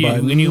on that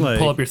button. When you like,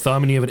 pull up your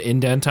thumb and you have an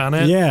indent on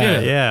it.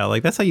 yeah,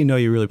 like that's how you know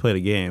you really played a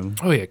game.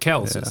 Oh yeah,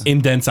 calluses.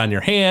 Indents on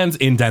your hands,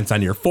 indents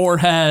on your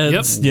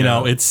foreheads. Yep. You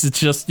know, it's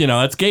just,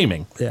 that's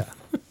gaming. Yeah.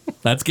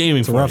 That's gaming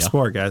It's a for rough you.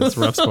 sport, guys. It's a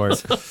rough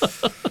sport.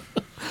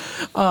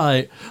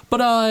 But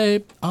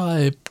I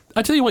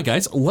tell you what,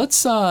 guys,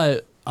 let's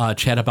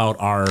chat about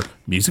our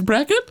music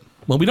bracket.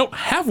 Well, we don't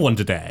have one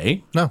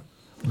today, No.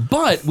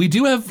 but we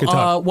do have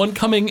one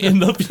coming in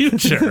the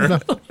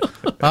future.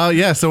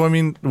 Yeah, so I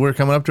mean, we're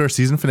coming up to our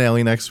season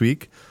finale next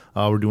week.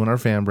 We're doing our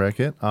fan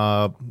bracket,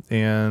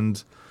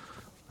 and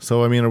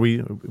so I mean, are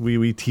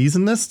we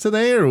teasing this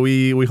today, or are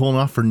we holding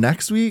off for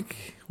next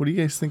week? What do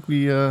you guys think?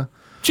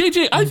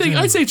 JJ,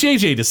 I say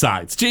JJ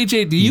decides.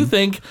 JJ, do you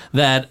think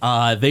that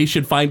they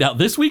should find out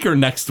this week or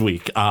next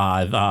week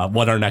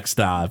what our next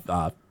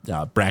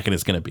bracket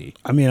is going to be?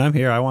 I mean, I'm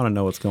here. I want to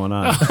know what's going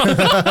on.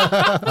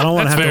 I don't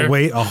want to have fair. to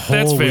wait a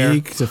That's whole fair.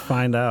 week to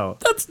find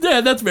out.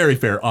 That's very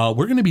fair.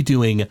 We're going to be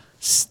doing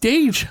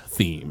stage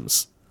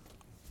themes,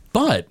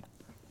 but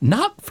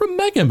not from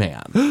Mega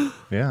Man.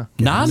 Yeah,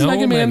 Non-Mega No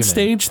Mega Man Man.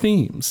 stage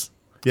themes.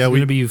 yeah. It's going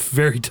to be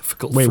very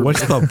difficult. Wait, for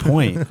what's me. the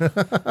point?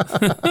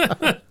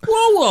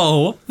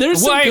 Whoa.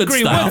 There's Well, some I good agree.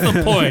 stuff. What's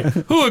the point?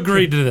 Who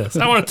agreed to this?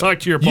 I want to talk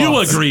to your boss. You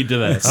agreed to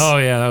this. Oh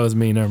yeah, that was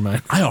me. Never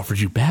mind. I offered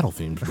you battle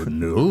themes, but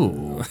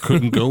no,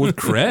 couldn't go with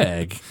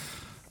Craig.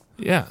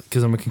 Yeah,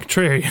 because I'm a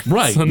contrarian.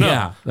 Right, So no.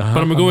 yeah. But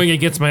I'm going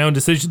against my own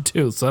decision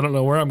too, so I don't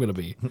know where I'm going to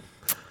be.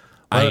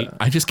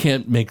 I just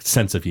can't make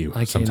sense of you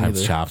can't sometimes,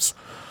 either. Chops.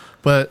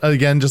 But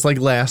again, just like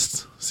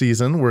last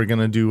season, we're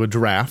gonna do a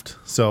draft.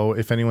 So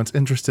if anyone's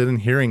interested in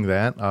hearing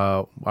that,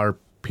 our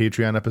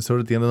Patreon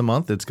episode at the end of the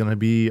month, it's gonna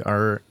be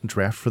our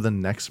draft for the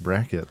next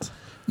bracket.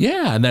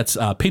 Yeah, and that's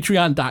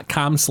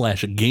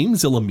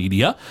patreon.com/Gamezilla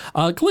Media.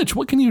 Glitch,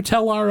 what can you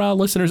tell our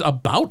listeners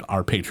about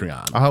our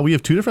Patreon? We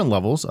have two different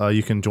levels.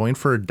 You can join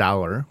for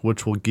 $1,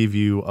 which will give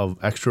you an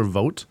extra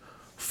vote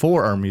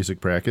for our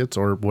music brackets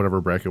or whatever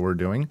bracket we're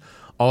doing.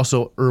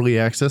 Also, early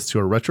access to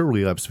our Retro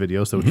Relapse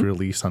videos that we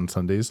release on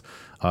Sundays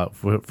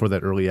for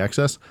that early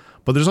access.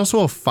 But there's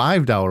also a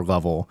 $5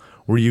 level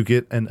where you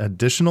get an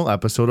additional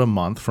episode a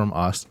month from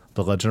us,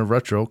 The Legend of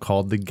Retro,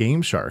 called The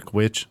Game Shark,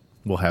 which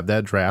will have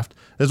that draft,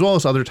 as well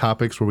as other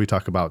topics where we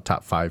talk about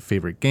top 5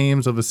 favorite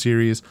games of a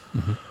series,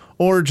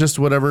 or just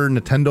whatever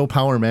Nintendo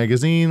Power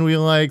magazine we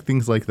like,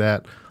 things like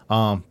that.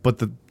 But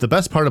the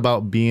best part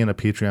about being a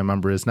Patreon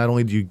member is not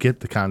only do you get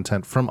the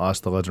content from us,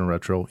 The Legend of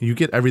Retro, you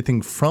get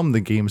everything from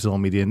the Gamezilla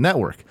Media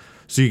Network.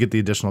 So you get the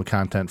additional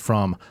content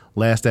from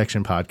Last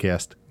Action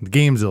Podcast, the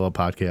Gamezilla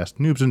Podcast,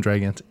 Noobs and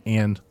Dragons,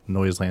 and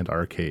Noiseland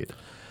Arcade.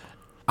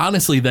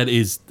 Honestly, that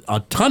is a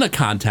ton of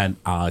content,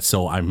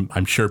 so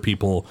I'm sure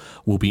people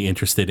will be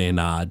interested in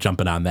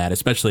jumping on that,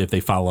 especially if they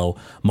follow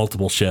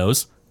multiple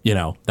shows,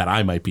 that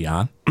I might be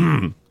on.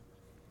 And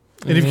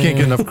if you can't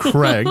get enough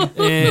Craig,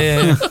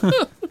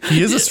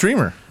 he is a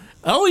streamer.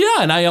 Oh,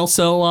 yeah, and I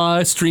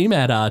also stream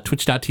at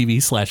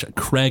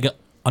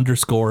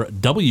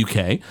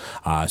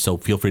twitch.tv/Craig_WK. So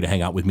feel free to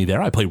hang out with me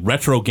there. I play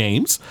retro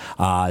games,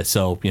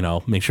 so,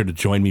 make sure to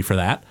join me for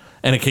that.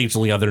 And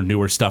occasionally other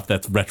newer stuff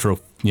that's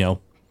retro,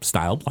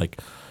 styled, like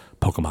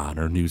Pokemon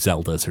or new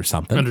Zeldas or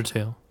something.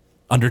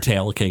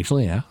 Undertale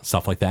occasionally, yeah,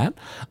 stuff like that.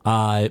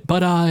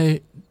 But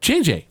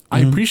JJ, I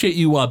appreciate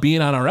you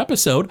being on our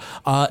episode.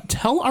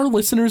 Tell our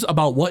listeners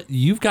about what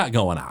you've got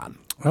going on.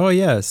 Oh,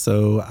 yeah.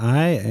 So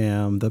I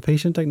am the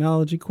patient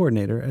technology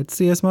coordinator at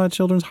CS Mod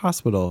Children's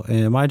Hospital.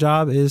 And my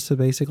job is to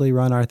basically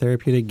run our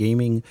therapeutic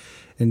gaming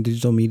and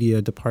digital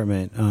media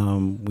department.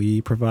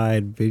 We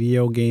provide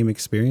video game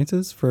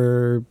experiences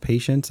for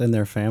patients and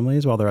their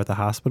families while they're at the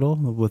hospital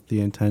with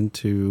the intent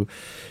to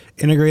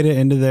integrate it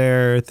into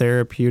their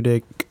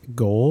therapeutic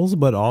goals,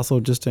 but also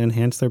just to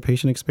enhance their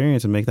patient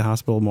experience and make the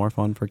hospital more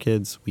fun for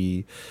kids.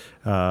 We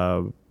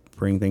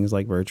bring things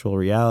like virtual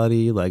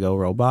reality, Lego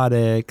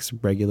robotics,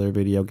 regular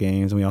video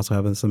games, and we also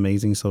have this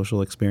amazing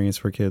social experience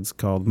for kids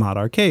called Mod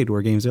Arcade,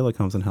 where Gamezilla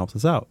comes and helps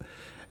us out.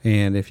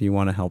 And if you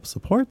want to help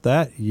support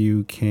that,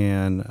 you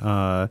can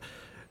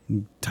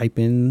type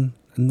in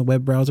in the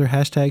web browser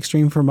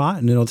 #StreamForMott,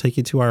 and it'll take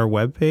you to our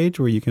webpage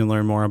where you can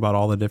learn more about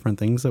all the different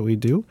things that we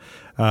do.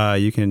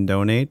 You can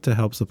donate to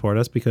help support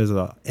us because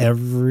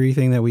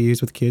everything that we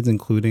use with kids,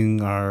 including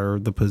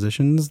the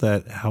positions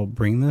that help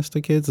bring this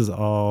to kids, is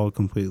all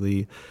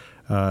completely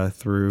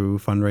through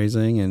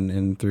fundraising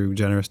and through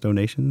generous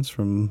donations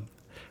from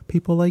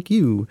people like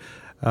you.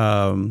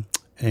 And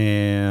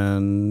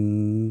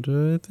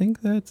I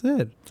think that's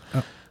it.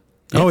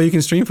 Oh, you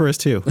can stream for us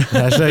too.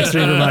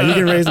 #StreamForMott. You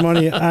can raise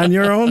money on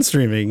your own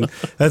streaming.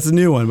 That's a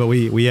new one, but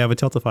we have a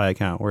Tiltify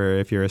account where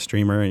if you're a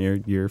streamer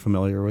and you're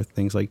familiar with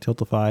things like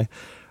Tiltify,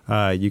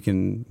 you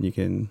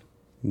can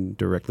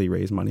directly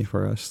raise money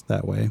for us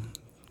that way.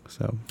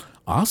 So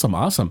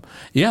Awesome.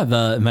 Yeah,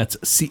 and that's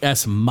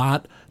CS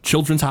Mott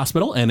Children's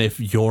Hospital. And if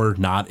you're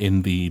not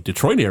in the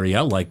Detroit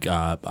area like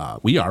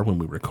we are when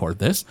we record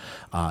this,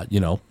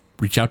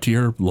 reach out to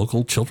your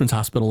local children's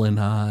hospital and,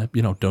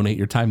 donate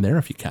your time there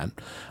if you can.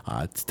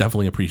 It's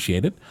definitely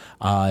appreciated.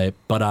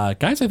 But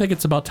guys, I think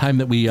it's about time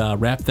that we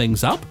wrap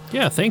things up.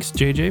 Yeah, thanks,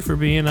 JJ, for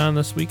being on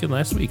this week and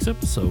last week's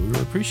episode. We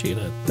really appreciate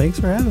it. Thanks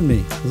for having me.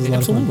 This is a lot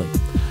of fun.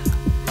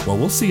 Absolutely. Well,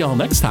 we'll see y'all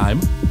next time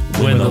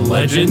when the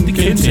legend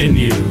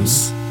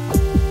continues.